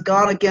religion and has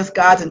gone against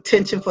God's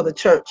intention for the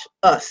church,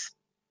 us,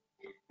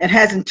 and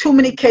has in too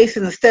many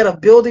cases, instead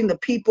of building the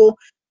people,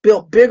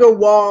 built bigger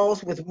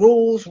walls with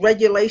rules,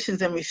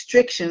 regulations, and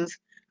restrictions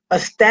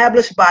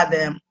established by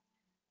them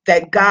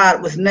that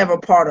God was never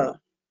part of.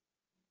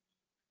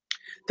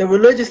 The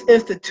religious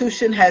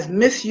institution has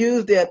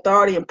misused their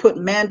authority and put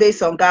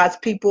mandates on God's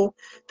people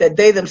that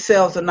they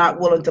themselves are not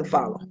willing to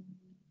follow.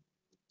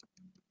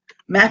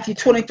 Matthew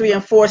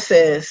 23:4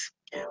 says,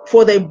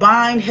 "For they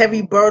bind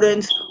heavy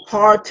burdens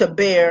hard to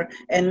bear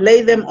and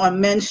lay them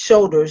on men's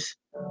shoulders,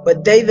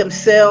 but they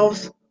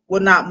themselves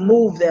will not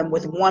move them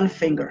with one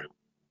finger."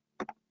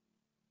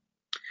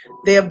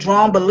 They have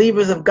drawn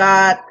believers of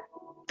God,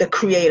 the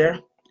Creator,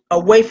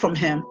 away from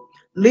him,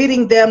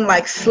 leading them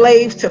like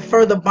slaves to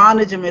further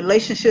bondage and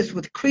relationships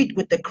with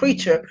the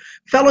creature,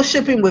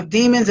 fellowshipping with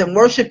demons and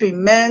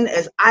worshiping men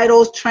as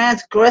idols,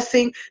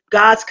 transgressing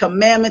God's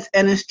commandments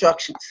and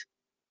instructions.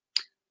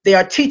 They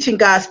are teaching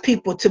God's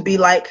people to be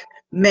like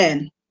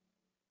men,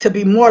 to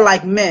be more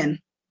like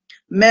men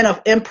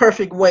of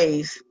imperfect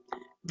ways,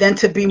 than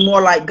to be more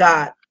like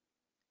God,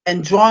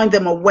 and drawing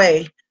them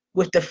away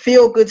with the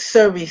feel-good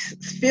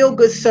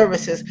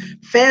services,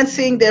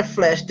 fancying their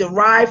flesh,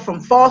 derived from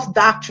false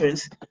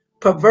doctrines,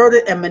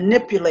 perverted and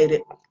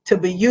manipulated to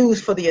be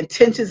used for the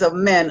intentions of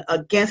men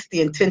against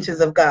the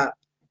intentions of God.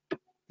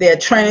 They are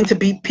training to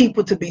be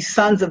people to be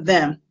sons of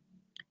them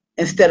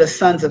instead of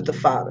sons of the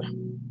Father.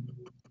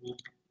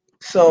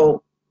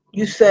 So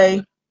you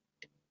say,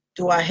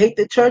 do I hate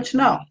the church?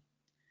 No,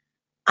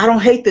 I don't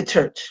hate the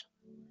church.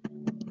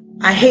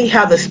 I hate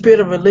how the spirit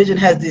of religion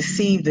has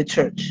deceived the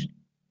church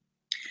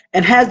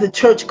and has the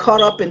church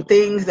caught up in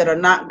things that are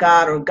not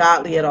God or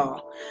godly at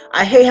all.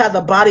 I hate how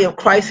the body of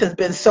Christ has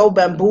been so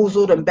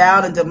bamboozled and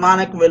bound in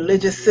demonic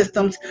religious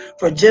systems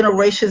for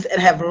generations and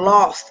have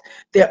lost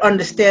their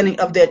understanding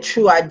of their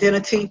true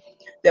identity,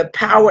 their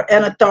power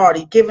and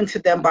authority given to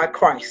them by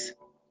Christ.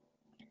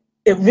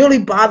 It really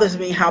bothers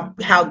me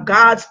how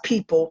God's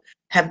people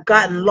have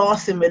gotten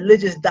lost in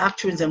religious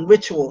doctrines and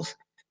rituals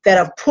that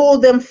have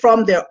pulled them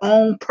from their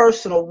own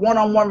personal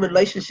one-on-one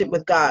relationship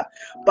with God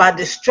by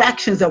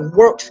distractions of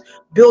works,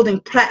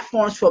 building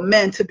platforms for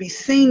men to be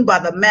seen by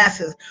the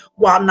masses,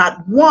 while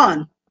not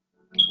one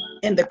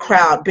in the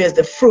crowd bears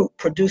the fruit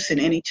producing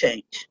any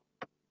change.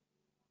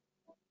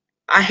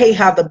 I hate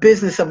how the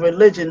business of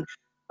religion,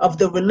 of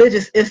the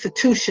religious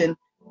institution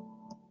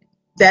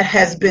that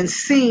has been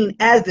seen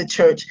as the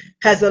church,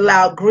 has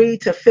allowed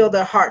greed to fill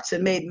their hearts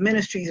and made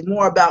ministries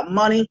more about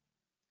money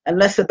and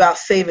less about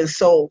saving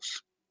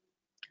souls.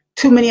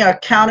 Too many are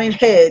counting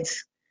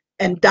heads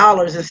and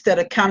dollars instead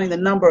of counting the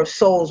number of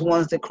souls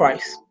won to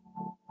Christ.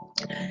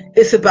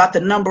 It's about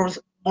the numbers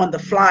on the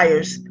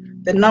flyers,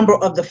 the number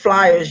of the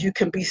flyers you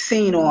can be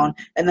seen on,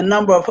 and the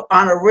number of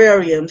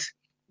honorariums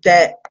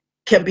that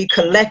can be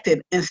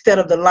collected instead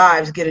of the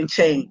lives getting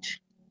changed.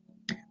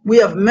 We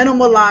have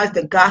minimalized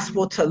the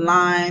gospel to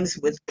lines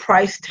with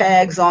price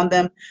tags on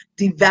them,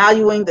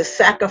 devaluing the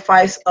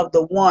sacrifice of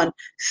the one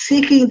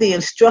seeking the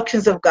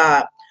instructions of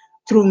God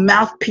through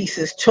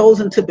mouthpieces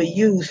chosen to be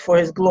used for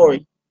his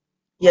glory,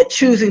 yet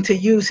choosing to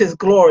use his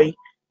glory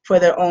for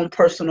their own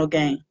personal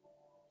gain.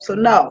 So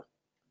no,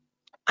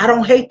 I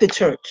don't hate the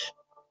church,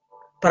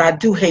 but I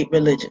do hate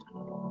religion.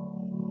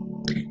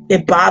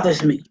 It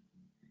bothers me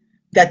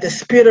that the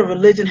spirit of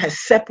religion has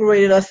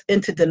separated us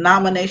into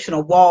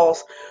denominational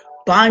walls,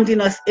 binding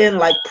us in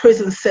like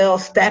prison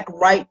cells stacked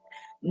right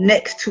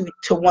next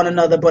to one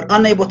another, but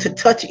unable to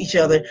touch each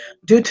other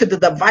due to the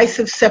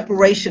divisive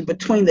separation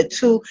between the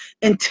two,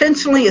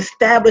 intentionally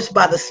established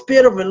by the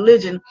spirit of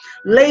religion,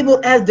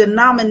 labeled as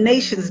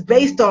denominations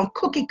based on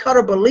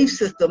cookie-cutter belief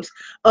systems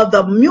of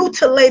the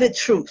mutilated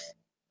truth,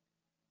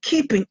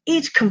 keeping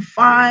each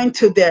confined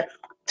to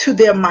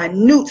their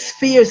minute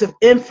spheres of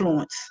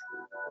influence,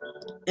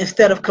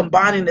 instead of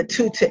combining the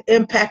two to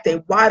impact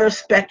a wider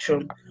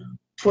spectrum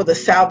for the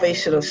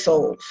salvation of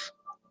souls.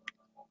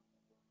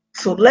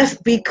 So let's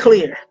be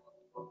clear.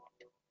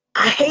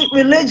 I hate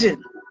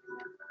religion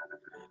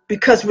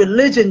because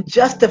religion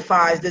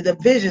justifies the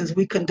divisions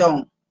we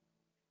condone.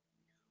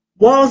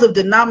 Walls of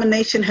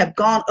denomination have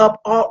gone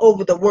up all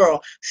over the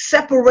world,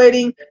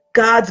 separating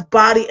God's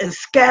body and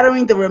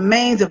scattering the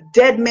remains of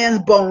dead men's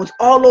bones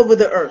all over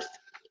the earth.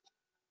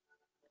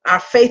 Our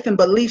faith and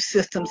belief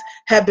systems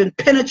have been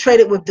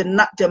penetrated with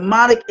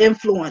demonic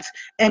influence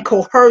and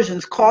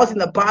coercions, causing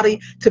the body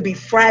to be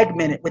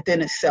fragmented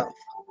within itself.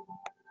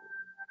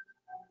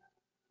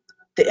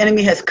 The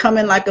enemy has come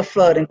in like a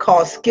flood and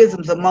caused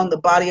schisms among the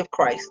body of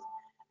Christ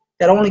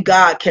that only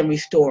God can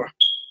restore.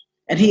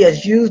 And he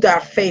has used our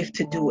faith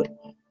to do it.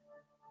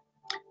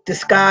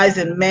 Disguised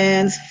in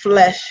man's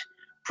flesh,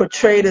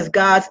 portrayed as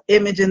God's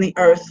image in the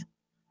earth,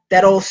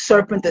 that old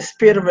serpent, the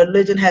spirit of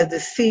religion, has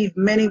deceived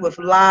many with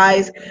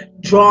lies,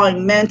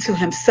 drawing men to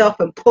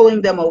himself and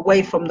pulling them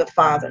away from the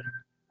Father.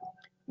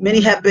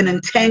 Many have been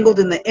entangled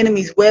in the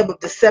enemy's web of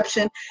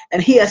deception,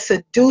 and he has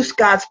seduced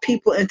God's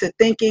people into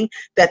thinking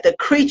that the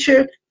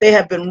creature they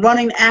have been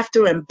running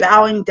after and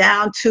bowing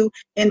down to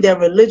in their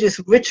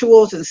religious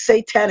rituals and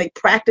satanic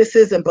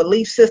practices and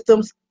belief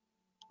systems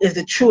is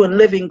the true and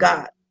living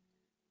God,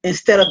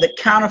 instead of the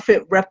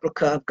counterfeit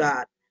replica of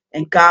God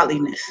and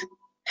godliness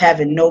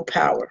having no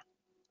power.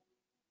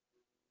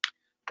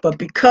 But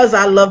because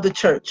I love the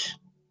church,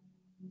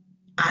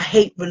 I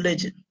hate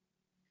religion.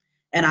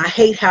 And I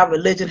hate how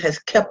religion has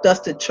kept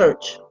us the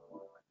church,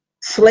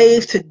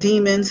 slaves to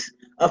demons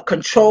of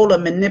control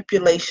and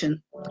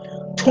manipulation,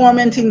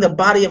 tormenting the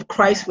body of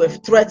Christ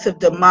with threats of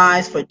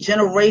demise for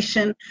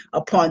generation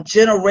upon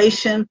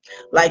generation,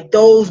 like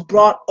those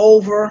brought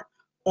over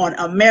on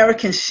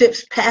American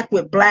ships packed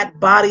with black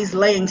bodies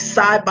laying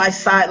side by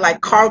side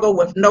like cargo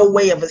with no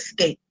way of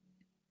escape.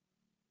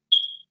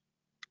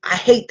 I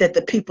hate that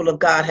the people of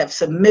God have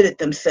submitted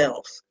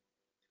themselves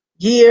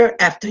year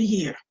after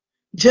year,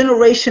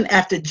 generation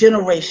after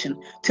generation,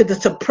 to the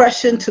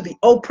suppression, to the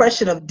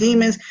oppression of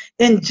demons,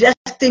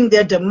 ingesting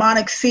their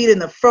demonic seed in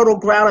the fertile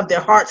ground of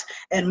their hearts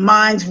and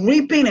minds,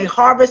 reaping a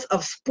harvest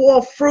of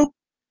spoiled fruit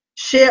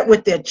shared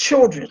with their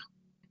children,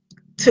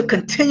 to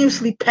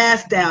continuously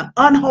pass down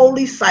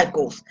unholy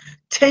cycles,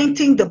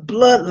 tainting the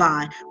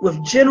bloodline with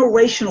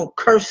generational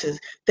curses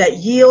that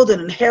yield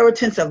an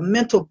inheritance of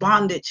mental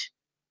bondage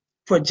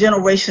for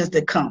generations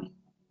to come.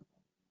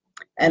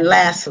 And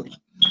lastly,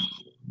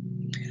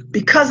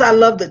 because I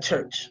love the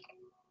church,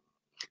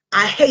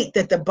 I hate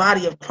that the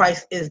body of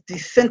Christ is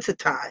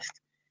desensitized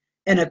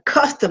and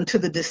accustomed to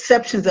the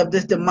deceptions of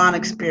this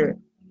demonic spirit,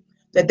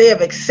 that they have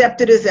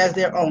accepted it as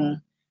their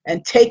own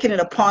and taken it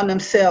upon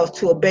themselves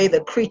to obey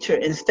the creature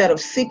instead of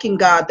seeking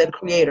God, the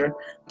creator,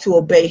 to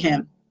obey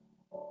him.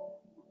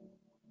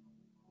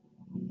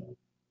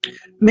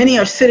 Many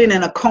are sitting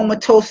in a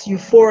comatose,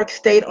 euphoric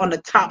state on the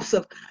tops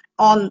of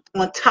on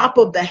top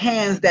of the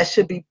hands that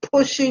should be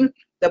pushing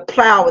the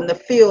plow in the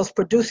fields,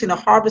 producing a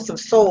harvest of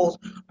souls,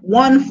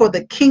 one for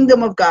the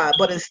kingdom of God.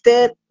 But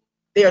instead,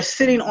 they are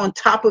sitting on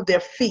top of their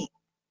feet,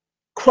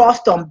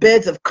 crossed on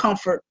beds of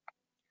comfort,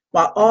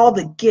 while all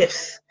the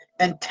gifts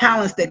and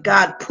talents that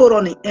God put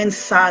on the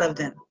inside of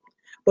them,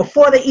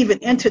 before they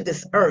even entered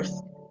this earth,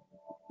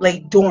 lay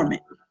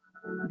dormant,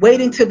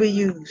 waiting to be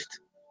used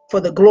for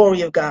the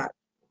glory of God.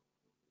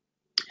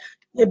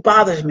 It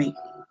bothers me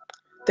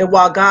that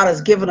while God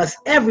has given us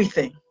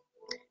everything,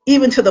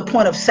 even to the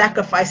point of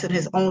sacrificing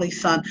his only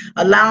son,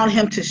 allowing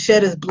him to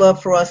shed his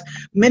blood for us,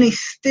 many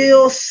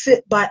still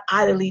sit by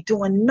idly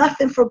doing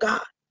nothing for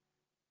God,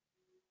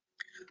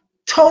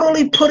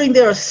 totally putting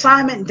their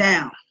assignment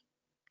down,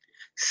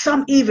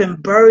 some even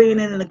burying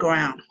it in the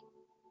ground,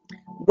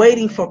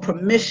 waiting for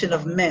permission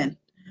of men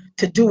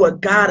to do what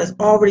God has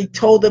already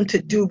told them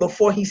to do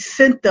before he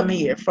sent them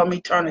here from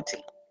eternity.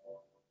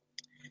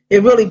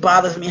 It really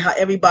bothers me how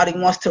everybody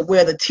wants to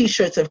wear the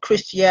t-shirts of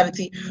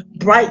Christianity,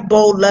 bright,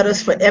 bold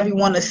letters for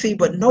everyone to see,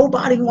 but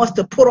nobody wants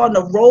to put on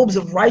the robes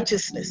of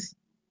righteousness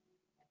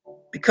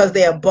because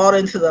they are bought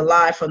into the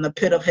lie from the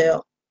pit of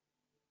hell.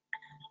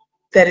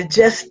 That it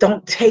just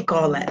don't take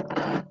all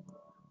that,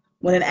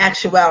 when in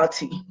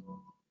actuality,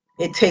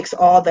 it takes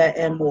all that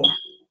and more.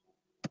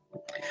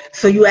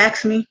 So you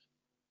ask me,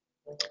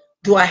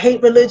 do I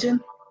hate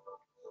religion?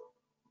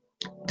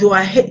 Do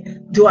I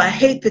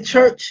hate the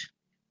church?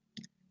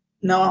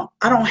 No,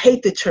 I don't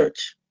hate the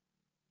church.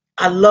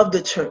 I love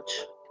the church.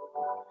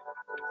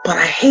 But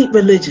I hate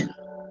religion.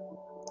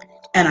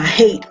 And I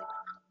hate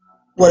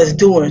what it's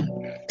doing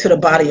to the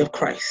body of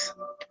Christ.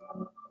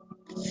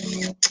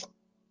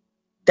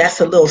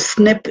 That's a little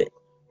snippet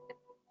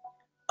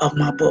of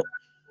my book.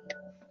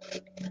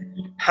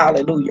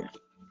 Hallelujah.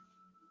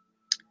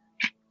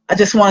 I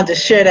just wanted to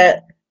share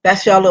that.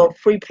 That's y'all little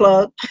free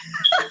plug.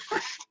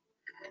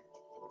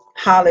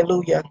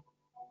 Hallelujah.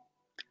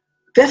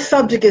 This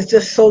subject is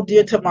just so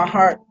dear to my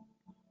heart.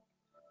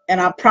 And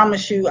I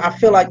promise you, I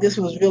feel like this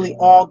was really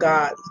all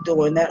God's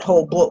doing. That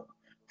whole book,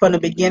 from the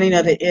beginning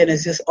to the end,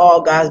 is just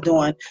all God's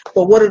doing.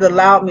 But what it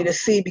allowed me to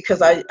see,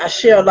 because I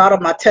share a lot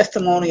of my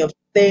testimony of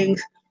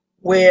things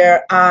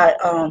where I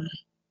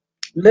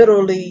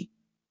literally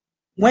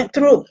went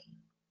through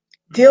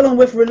dealing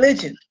with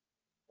religion.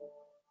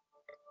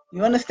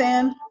 You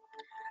understand?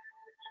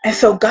 And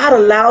so God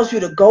allows you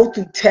to go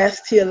through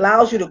tests. He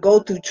allows you to go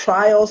through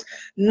trials,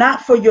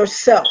 not for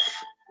yourself.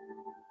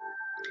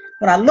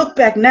 When I look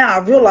back now, I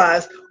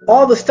realize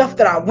all the stuff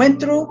that I went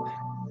through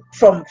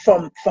from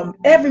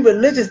every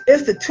religious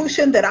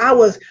institution that I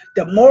was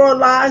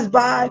demoralized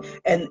by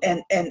and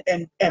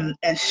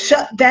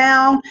shut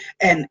down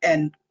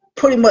and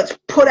pretty much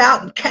put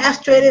out and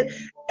castrated.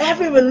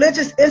 every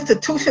religious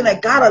institution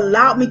that God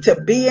allowed me to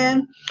be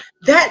in,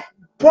 that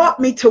brought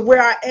me to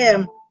where I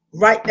am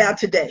right now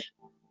today.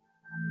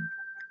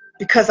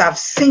 Because I've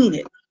seen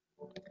it.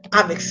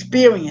 I've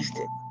experienced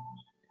it.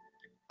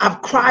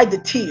 I've cried the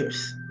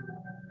tears.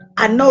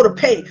 I know the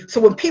pain.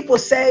 So when people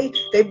say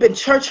they've been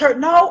church hurt,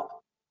 no,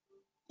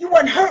 you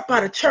weren't hurt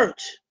by the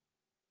church,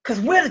 because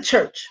we're the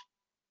church.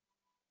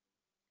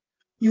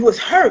 You was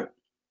hurt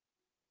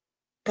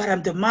by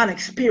them demonic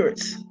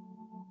spirits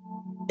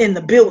in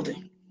the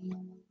building.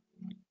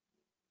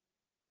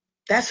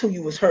 That's who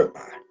you was hurt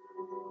by.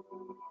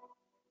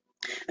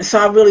 And so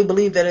I really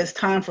believe that it's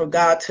time for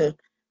God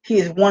he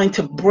is wanting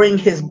to bring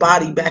his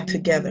body back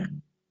together.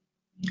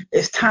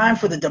 It's time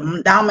for the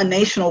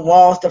denominational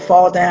walls to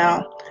fall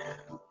down,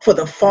 for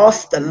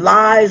the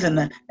lies and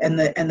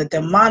the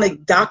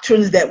demonic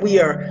doctrines that we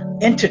are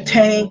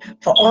entertaining,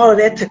 for all of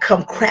that to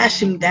come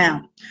crashing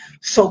down,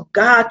 so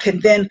God can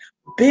then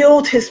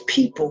build his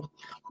people,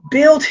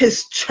 build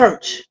his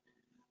church,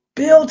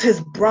 build his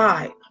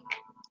bride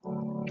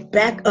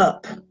back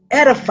up,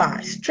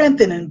 edify,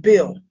 strengthen, and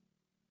build,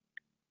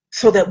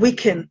 so that we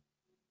can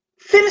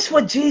finish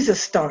what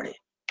Jesus started.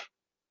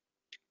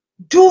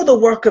 Do the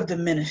work of the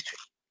ministry.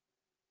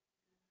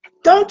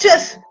 Don't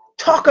just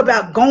talk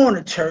about going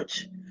to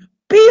church.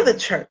 Be the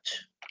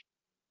church.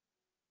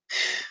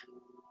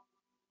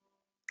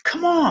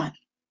 Come on.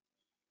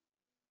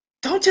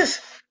 Don't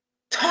just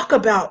talk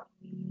about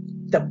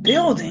the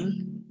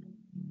building.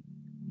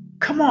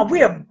 Come on,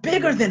 we are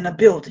bigger than the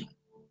building.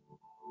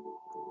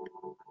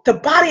 The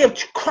body of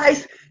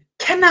Christ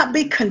cannot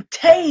be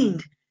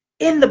contained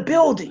in the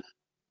building.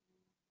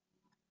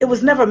 It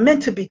was never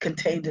meant to be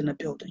contained in the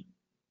building.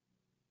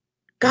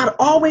 God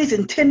always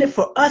intended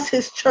for us,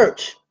 his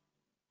church,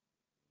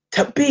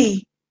 to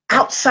be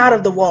outside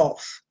of the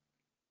walls,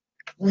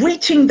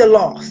 reaching the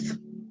lost,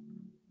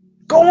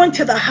 going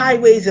to the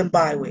highways and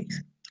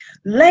byways,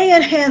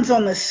 laying hands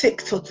on the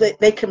sick so that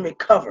they can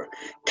recover,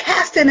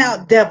 casting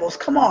out devils.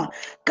 Come on.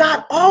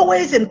 God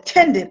always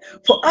intended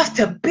for us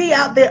to be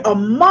out there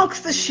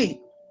amongst the sheep,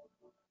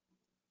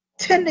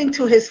 tending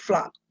to his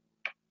flock,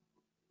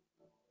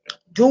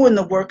 doing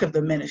the work of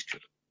the ministry,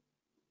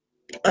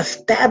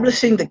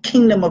 establishing the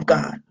kingdom of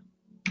God.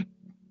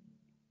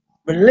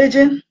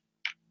 Religion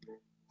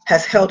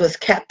has held us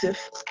captive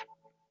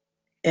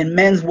in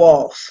men's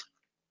walls,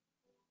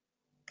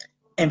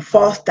 in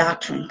false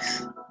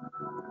doctrines,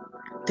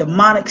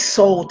 demonic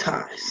soul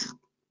ties,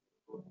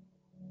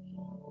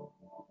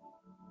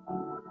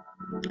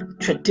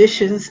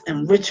 traditions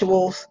and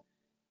rituals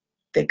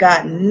that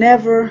God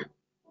never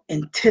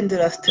intended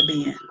us to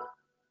be in.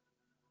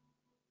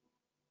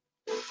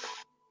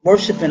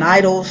 Worshiping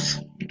idols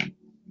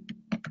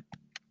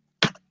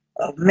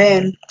of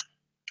men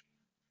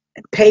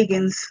and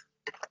pagans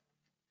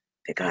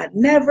that God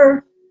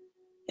never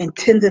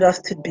intended us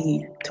to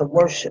be, to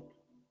worship.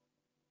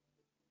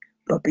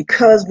 But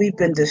because we've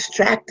been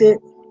distracted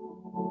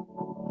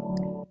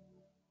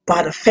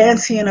by the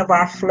fancying of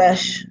our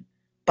flesh,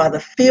 by the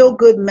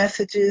feel-good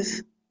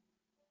messages,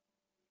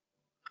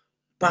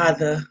 by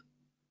the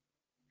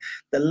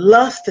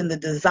lust and the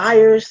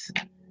desires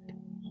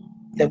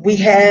that we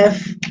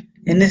have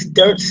in this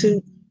dirt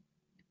suit,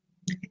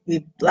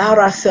 we've allowed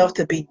ourselves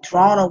to be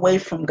drawn away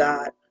from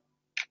God.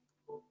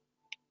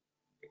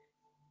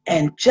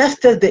 And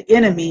just as the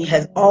enemy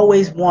has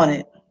always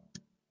wanted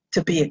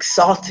to be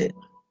exalted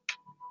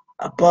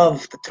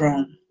above the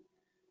throne,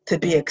 to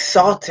be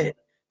exalted,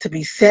 to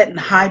be set in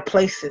high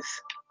places,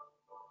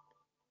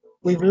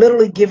 we've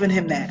literally given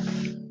him that,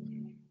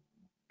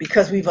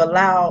 because we've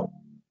allowed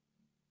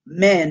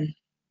men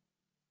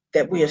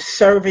that we are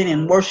serving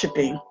and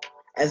worshiping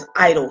as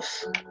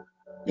idols.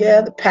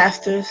 Yeah, the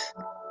pastors,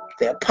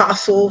 the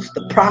apostles,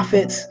 the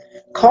prophets,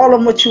 call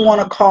them what you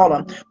want to call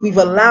them. We've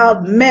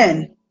allowed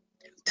men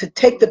to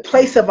take the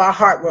place of our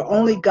heart where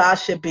only God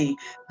should be.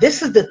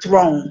 This is the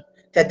throne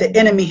that the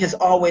enemy has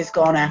always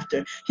gone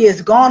after. He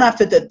has gone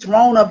after the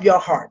throne of your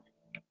heart.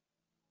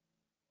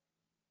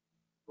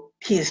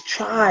 He has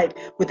tried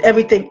with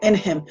everything in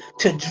him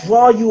to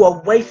draw you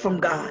away from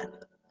God,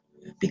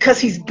 because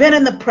he's been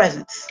in the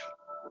presence.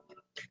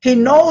 He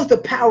knows the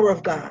power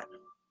of God.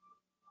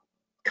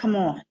 Come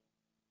on.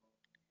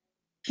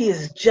 He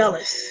is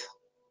jealous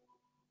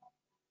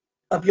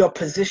of your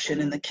position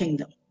in the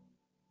kingdom.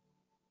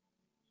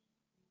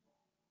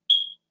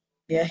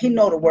 Yeah, he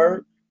know the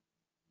word,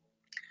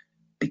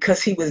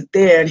 because he was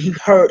there and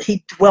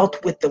he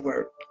dwelt with the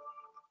word.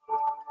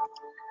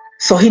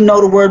 So he know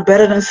the word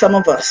better than some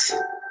of us.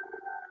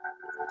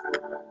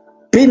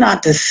 Be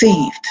not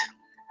deceived.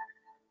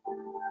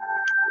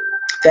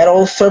 That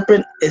old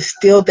serpent is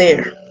still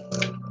there.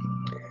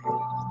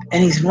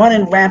 And he's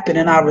running rampant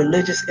in our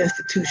religious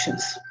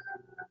institutions.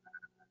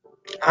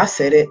 I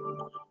said it.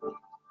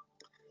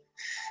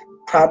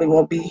 Probably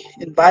won't be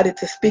invited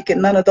to speak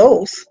in none of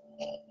those.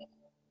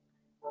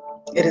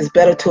 It is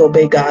better to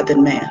obey God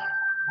than man.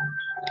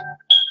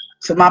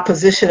 So my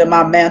position and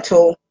my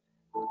mantle,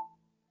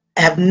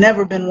 I have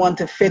never been one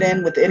to fit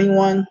in with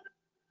anyone.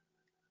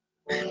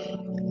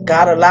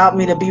 God allowed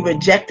me to be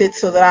rejected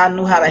so that I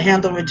knew how to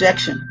handle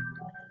rejection.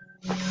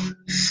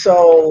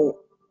 So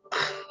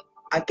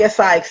I guess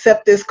I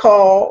accept this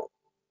call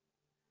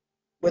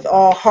with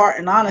all heart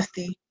and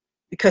honesty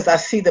because I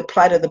see the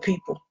plight of the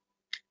people.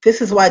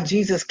 This is why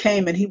Jesus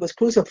came and he was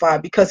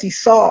crucified, because he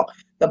saw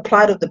the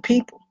plight of the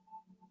people.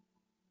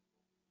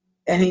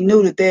 And he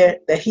knew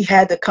that he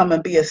had to come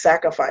and be a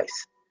sacrifice.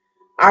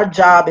 Our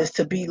job is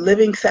to be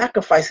living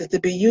sacrifices, to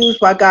be used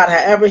by God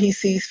however he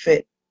sees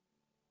fit.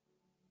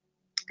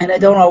 And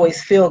it don't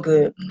always feel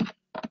good,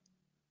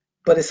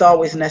 but it's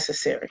always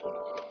necessary.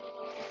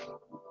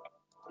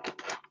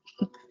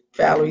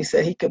 Valerie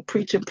said he could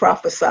preach and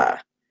prophesy.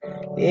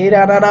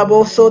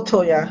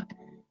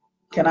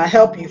 Can I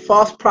help you?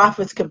 False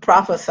prophets can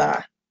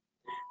prophesy.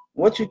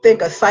 What you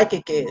think a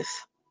psychic is?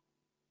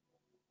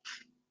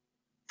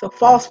 It's a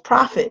false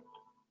prophet.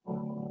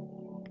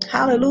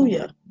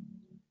 Hallelujah.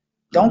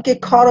 Don't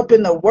get caught up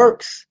in the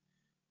works.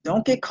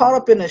 Don't get caught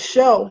up in the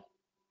show.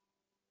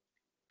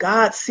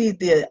 God sees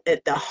the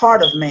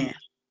heart of man.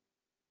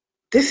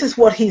 This is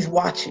what he's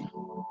watching.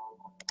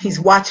 He's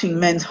watching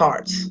men's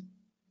hearts.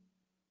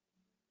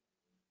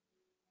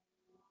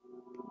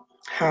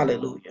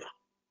 Hallelujah.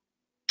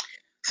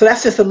 So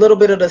that's just a little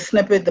bit of the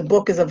snippet. The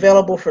book is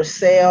available for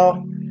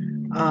sale.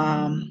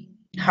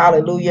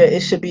 Hallelujah.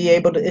 It should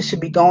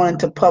be going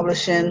into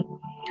publishing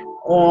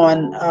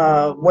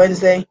on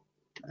Wednesday.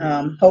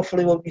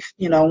 Hopefully we'll be,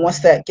 once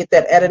get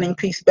that editing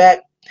piece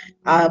back,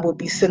 I will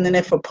be sending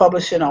it for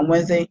publishing on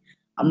Wednesday.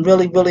 I'm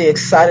really, really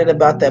excited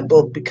about that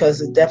book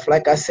because it definitely,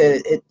 like I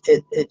said,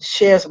 it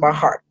shares my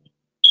heart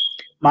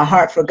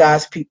for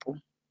God's people.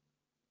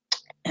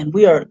 And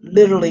we are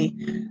literally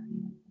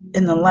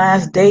in the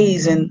last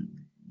days, and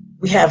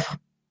we have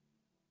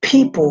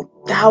people,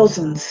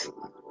 thousands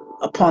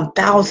upon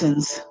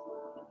thousands,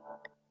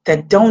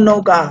 that don't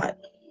know God.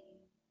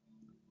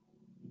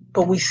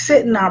 But we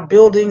sit in our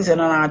buildings and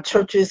in our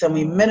churches and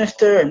we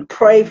minister and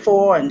pray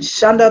for and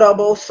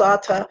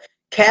shandarabosata,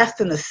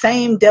 casting the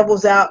same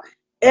devils out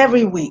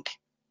every week.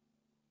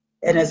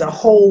 And there's a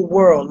whole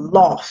world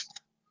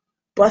lost,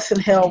 busting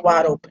hell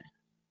wide open.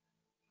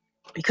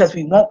 Because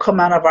we won't come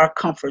out of our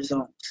comfort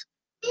zones.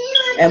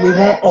 And we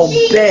won't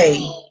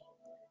obey.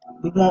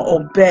 We won't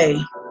obey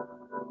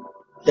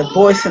the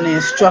voice and the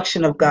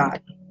instruction of God.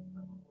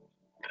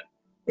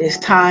 It's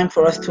time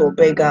for us to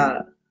obey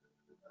God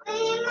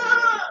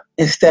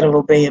instead of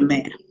obeying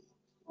man.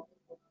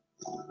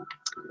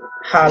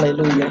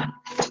 Hallelujah.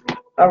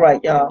 All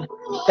right, y'all.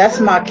 That's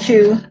my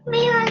cue,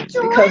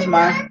 because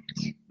my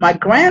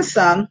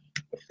grandson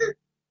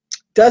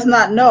does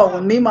not know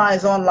when Mima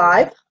is on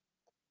live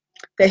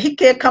that he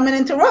can't come and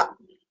interrupt.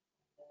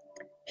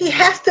 He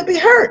has to be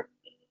heard.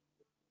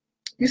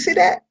 You see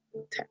that?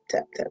 Tap,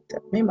 tap, tap,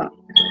 tap. Mima.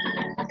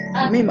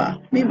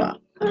 Mima, Mima.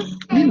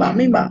 Mima,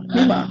 Mima,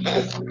 Mima.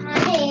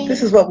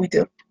 This is what we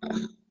do.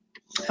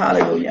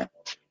 Hallelujah.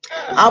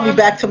 I'll be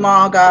back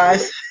tomorrow,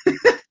 guys.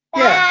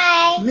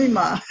 Yeah,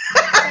 Mima.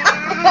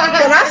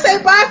 Can I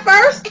say bye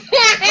first?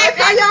 Like,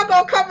 how y'all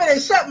gonna come in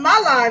and shut my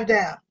live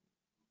down?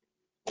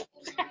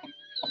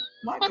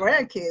 My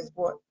grandkids,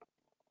 boy.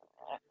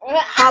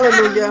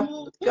 Hallelujah.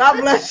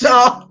 God bless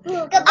y'all.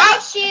 God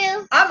bless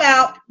you. I'm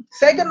out.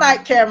 Say good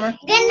night, Cameron.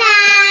 Good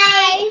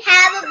night.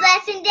 Have a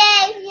blessed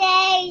day.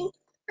 Yay.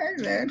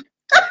 Amen.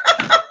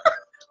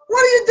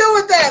 What do you do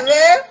with that,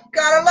 man?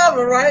 Gotta love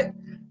it, right?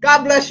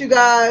 God bless you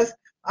guys.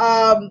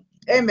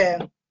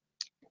 Amen.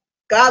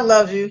 God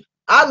loves you.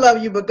 I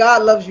love you, but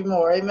God loves you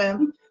more.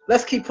 Amen.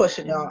 Let's keep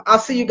pushing, y'all. I'll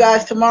see you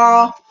guys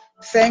tomorrow.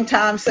 Same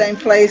time, same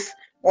place,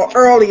 or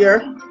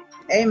earlier.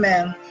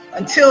 Amen.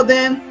 Until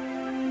then,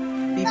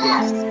 be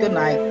blessed. Good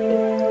night.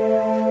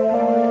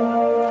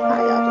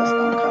 How y'all just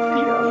gonna come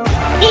in here?